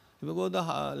 If you go the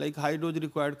like high dose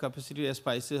required capacity as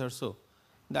spices or so,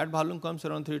 that volume comes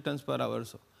around 3 tons per hour or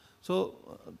so. So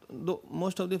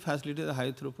most of the facilities are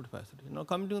high throughput facility. Now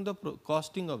coming to the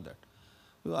costing of that,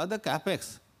 other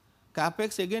capex.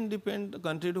 Capex again depend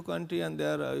country to country, and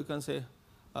there you can say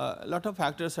a lot of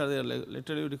factors are there, like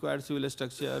literally required civil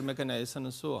structure, mechanization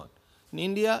and so on. In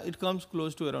India, it comes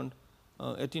close to around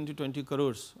 18 to 20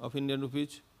 crores of Indian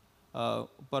rupees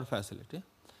per facility.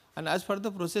 And as far as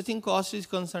the processing cost is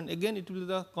concerned, again it will be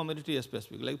the commodity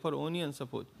specific. Like for onion,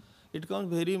 suppose, it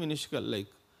comes very minuscule. Like,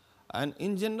 and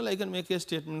in general, I can make a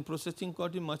statement: processing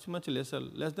cost is much lesser,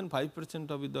 less than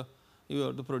 5% of the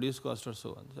produce cost or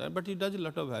so on. But it does a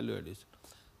lot of value addition.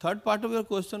 Third part of your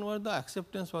question was the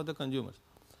acceptance for the consumers.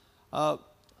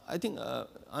 I think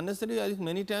honestly, I think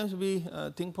many times we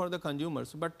think for the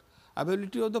consumers, but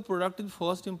availability of the product is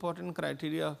first important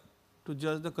criteria to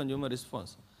judge the consumer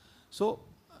response. So,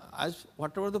 as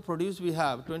whatever the produce we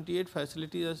have, 28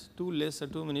 facilities is too less or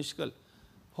too minuscule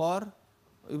for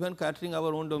even catering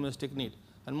our own domestic need,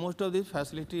 and most of these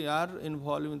facilities are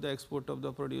involved in the export of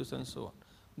the produce and so on.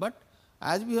 But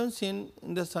as we have seen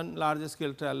in the large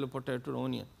scale trial of potato or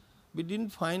onion, we did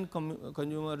not find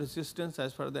consumer resistance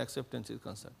as far as the acceptance is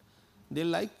concerned. They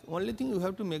like, only thing you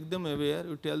have to make them aware,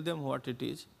 you tell them what it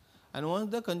is, and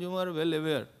once the consumer are well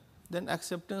aware, then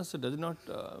acceptance does not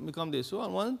become the issue.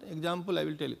 And one example I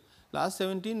will tell you, last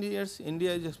 17 years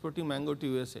India is exporting mango to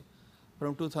USA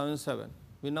from 2007.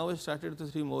 We now started to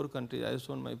 3 more countries, I have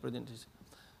shown my presentation.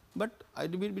 But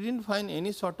we did not find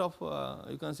any sort of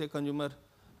you can say consumer,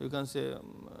 you can say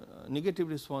negative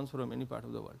response from any part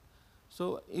of the world.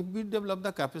 So, if we develop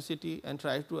the capacity and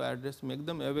try to address, make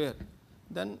them aware,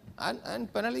 then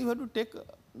and finally you have to take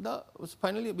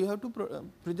finally we have to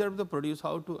preserve the produce.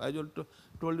 How to, as I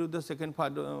told you, the second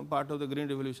part of the green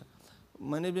revolution,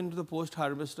 management of the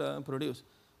post-harvest produce.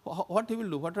 What he will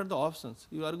do? What are the options?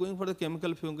 You are going for the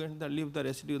chemical fungant that leave the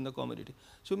residue in the commodity.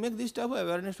 So make this type of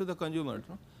awareness to the consumers.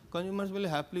 No? Consumers will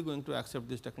happily going to accept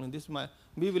this technology.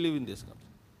 We believe in this.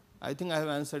 I think I have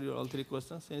answered your all three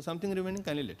questions. Something remaining,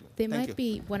 can you let me? There might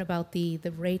be one about the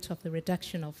rate of the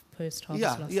reduction of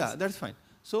post-harvest losses. Yeah, that's fine.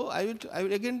 So I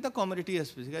will again the commodity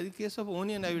aspect. In the case of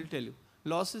onion, I will tell you,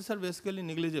 losses are basically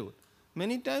negligible.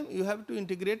 Many times you have to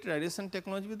integrate radiation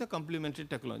technology with the complementary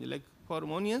technology. Like for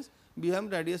onions, we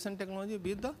have radiation technology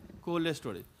with the cold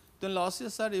storage. The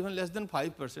losses are even less than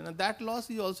 5%, and that loss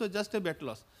is also just a bed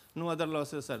loss. No other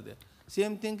losses are there.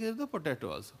 Same thing is the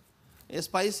potato also.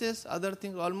 Spices, other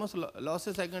things, almost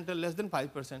losses I can tell less than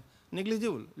 5%.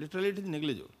 Negligible, literally it is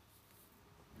negligible.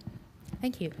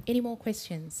 Thank you. Any more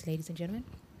questions, ladies and gentlemen?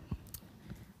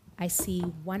 I see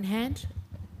one hand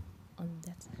on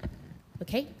that.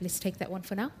 Okay, let's take that one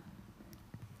for now.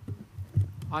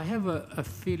 I have a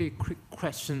fairly quick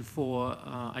question for,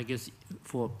 I guess,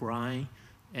 for Brian,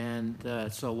 and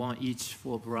so one each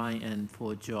for Brian and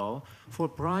for Joe. For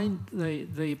Brian,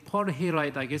 the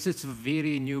polyhalite, I guess it's a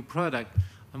very new product.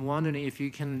 I'm wondering if you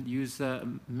can use a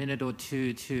minute or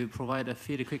two to provide a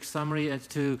fairly quick summary as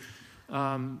to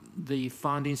the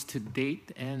findings to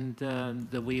date and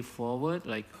the way forward,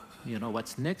 like,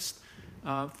 what's next.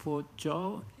 For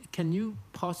Joe, can you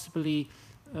possibly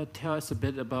tell us a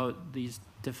bit about these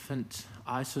different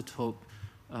isotope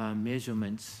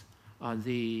measurements? Are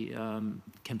they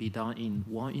can be done in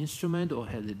one instrument, or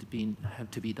have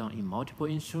to be done in multiple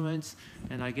instruments?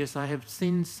 And I guess I have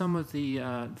seen some of the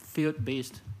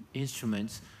field-based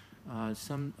instruments.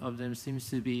 Some of them seems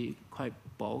to be quite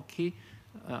bulky.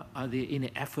 Are there any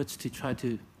efforts to try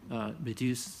to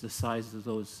reduce the size of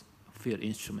those field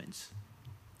instruments?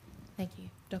 Thank you.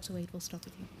 Dr. Wade, we'll start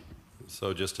with you.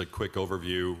 So just a quick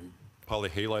overview.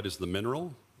 Polyhalite is the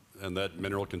mineral, and that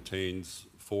mineral contains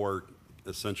 4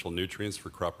 essential nutrients for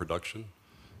crop production,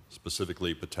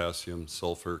 specifically potassium,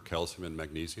 sulfur, calcium, and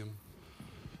magnesium.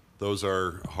 Those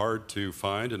are hard to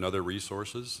find in other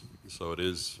resources, so it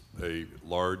is a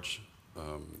large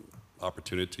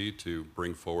opportunity to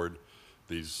bring forward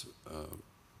these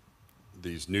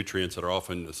nutrients that are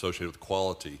often associated with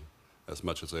quality as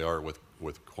much as they are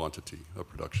with quantity of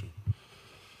production.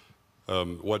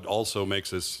 What also makes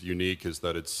this unique is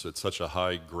that it's such a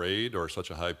high grade or such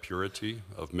a high purity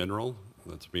of mineral.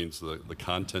 That means the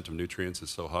content of nutrients is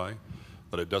so high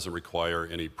that it doesn't require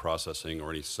any processing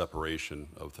or any separation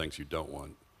of things you don't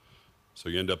want. So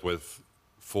you end up with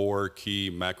 4 key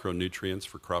macronutrients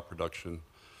for crop production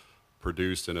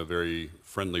produced in a very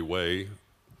friendly way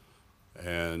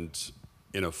and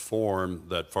in a form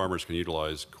that farmers can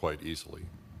utilize quite easily.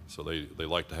 So they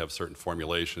like to have certain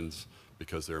formulations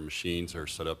because their machines are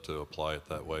set up to apply it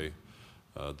that way.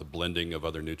 The blending of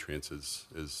other nutrients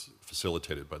is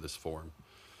facilitated by this form.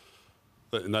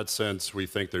 But in that sense, we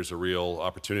think there's a real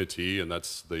opportunity, and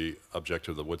that's the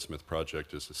objective of the Woodsmith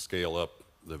project, is to scale up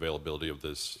the availability of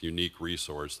this unique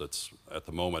resource that's at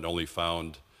the moment only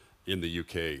found in the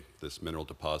UK. This mineral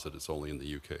deposit is only in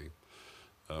the UK.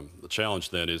 The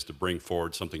challenge then is to bring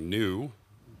forward something new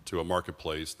to a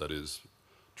marketplace that is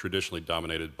traditionally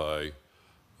dominated by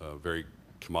very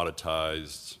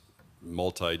commoditized,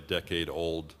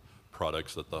 multi-decade-old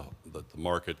products that the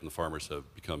market and the farmers have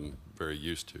become very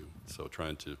used to. So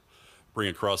trying to bring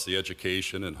across the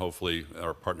education, and hopefully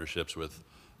our partnerships with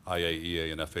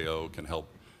IAEA and FAO can help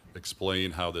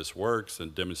explain how this works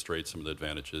and demonstrate some of the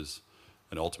advantages,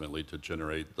 and ultimately to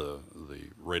generate the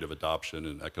rate of adoption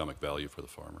and economic value for the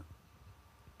farmer.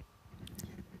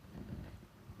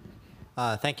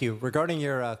 Thank you. Regarding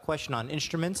your question on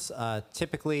instruments,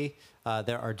 typically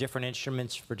there are different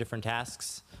instruments for different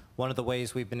tasks. One of the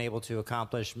ways we've been able to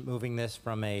accomplish moving this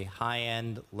from a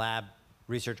high-end lab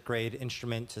research grade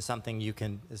instrument to something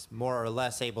is more or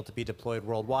less able to be deployed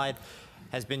worldwide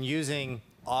has been using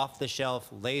off-the-shelf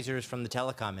lasers from the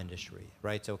telecom industry,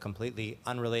 right? So a completely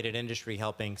unrelated industry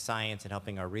helping science and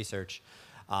helping our research.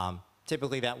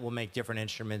 Typically that will make different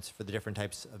instruments for the different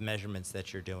types of measurements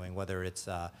that you're doing, whether it's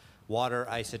water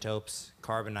isotopes,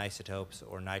 carbon isotopes,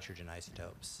 or nitrogen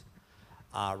isotopes.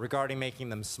 Regarding making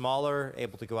them smaller,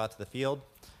 able to go out to the field,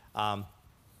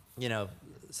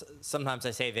 sometimes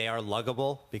I say they are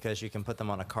luggable because you can put them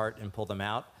on a cart and pull them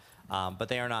out, but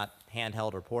they are not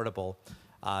handheld or portable.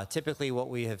 Typically what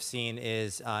we have seen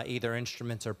is either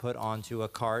instruments are put onto a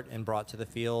cart and brought to the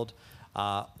field,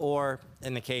 or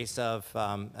in the case of,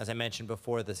 as I mentioned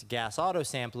before, this gas auto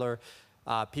sampler,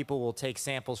 people will take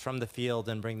samples from the field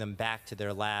and bring them back to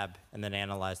their lab and then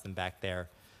analyze them back there.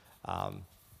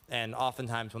 And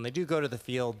oftentimes when they do go to the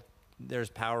field, there's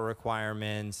power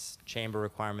requirements, chamber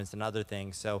requirements, and other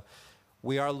things. So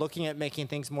we are looking at making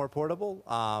things more portable,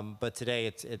 but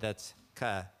today that's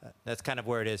kind of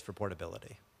where it is for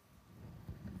portability.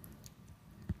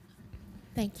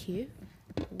 Thank you.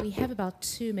 We have about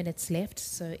 2 minutes left,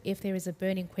 so if there is a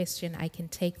burning question, I can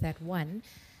take that one.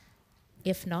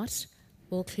 If not,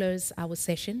 we'll close our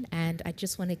session, and I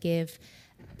just want to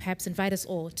perhaps invite us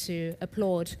all to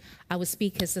applaud our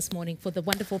speakers this morning for the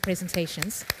wonderful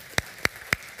presentations.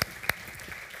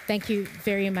 Thank you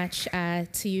very much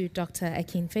to you, Dr.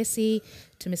 Akinnifesi,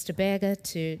 to Mr. Berger,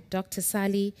 to Dr.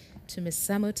 Salih, to Ms.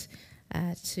 Sammut,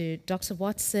 to Dr.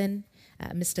 Watson,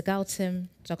 Mr. Gautam,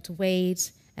 Dr. Wade,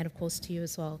 and of course to you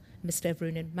as well, Mr.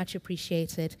 Avrunin. Much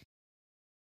appreciated.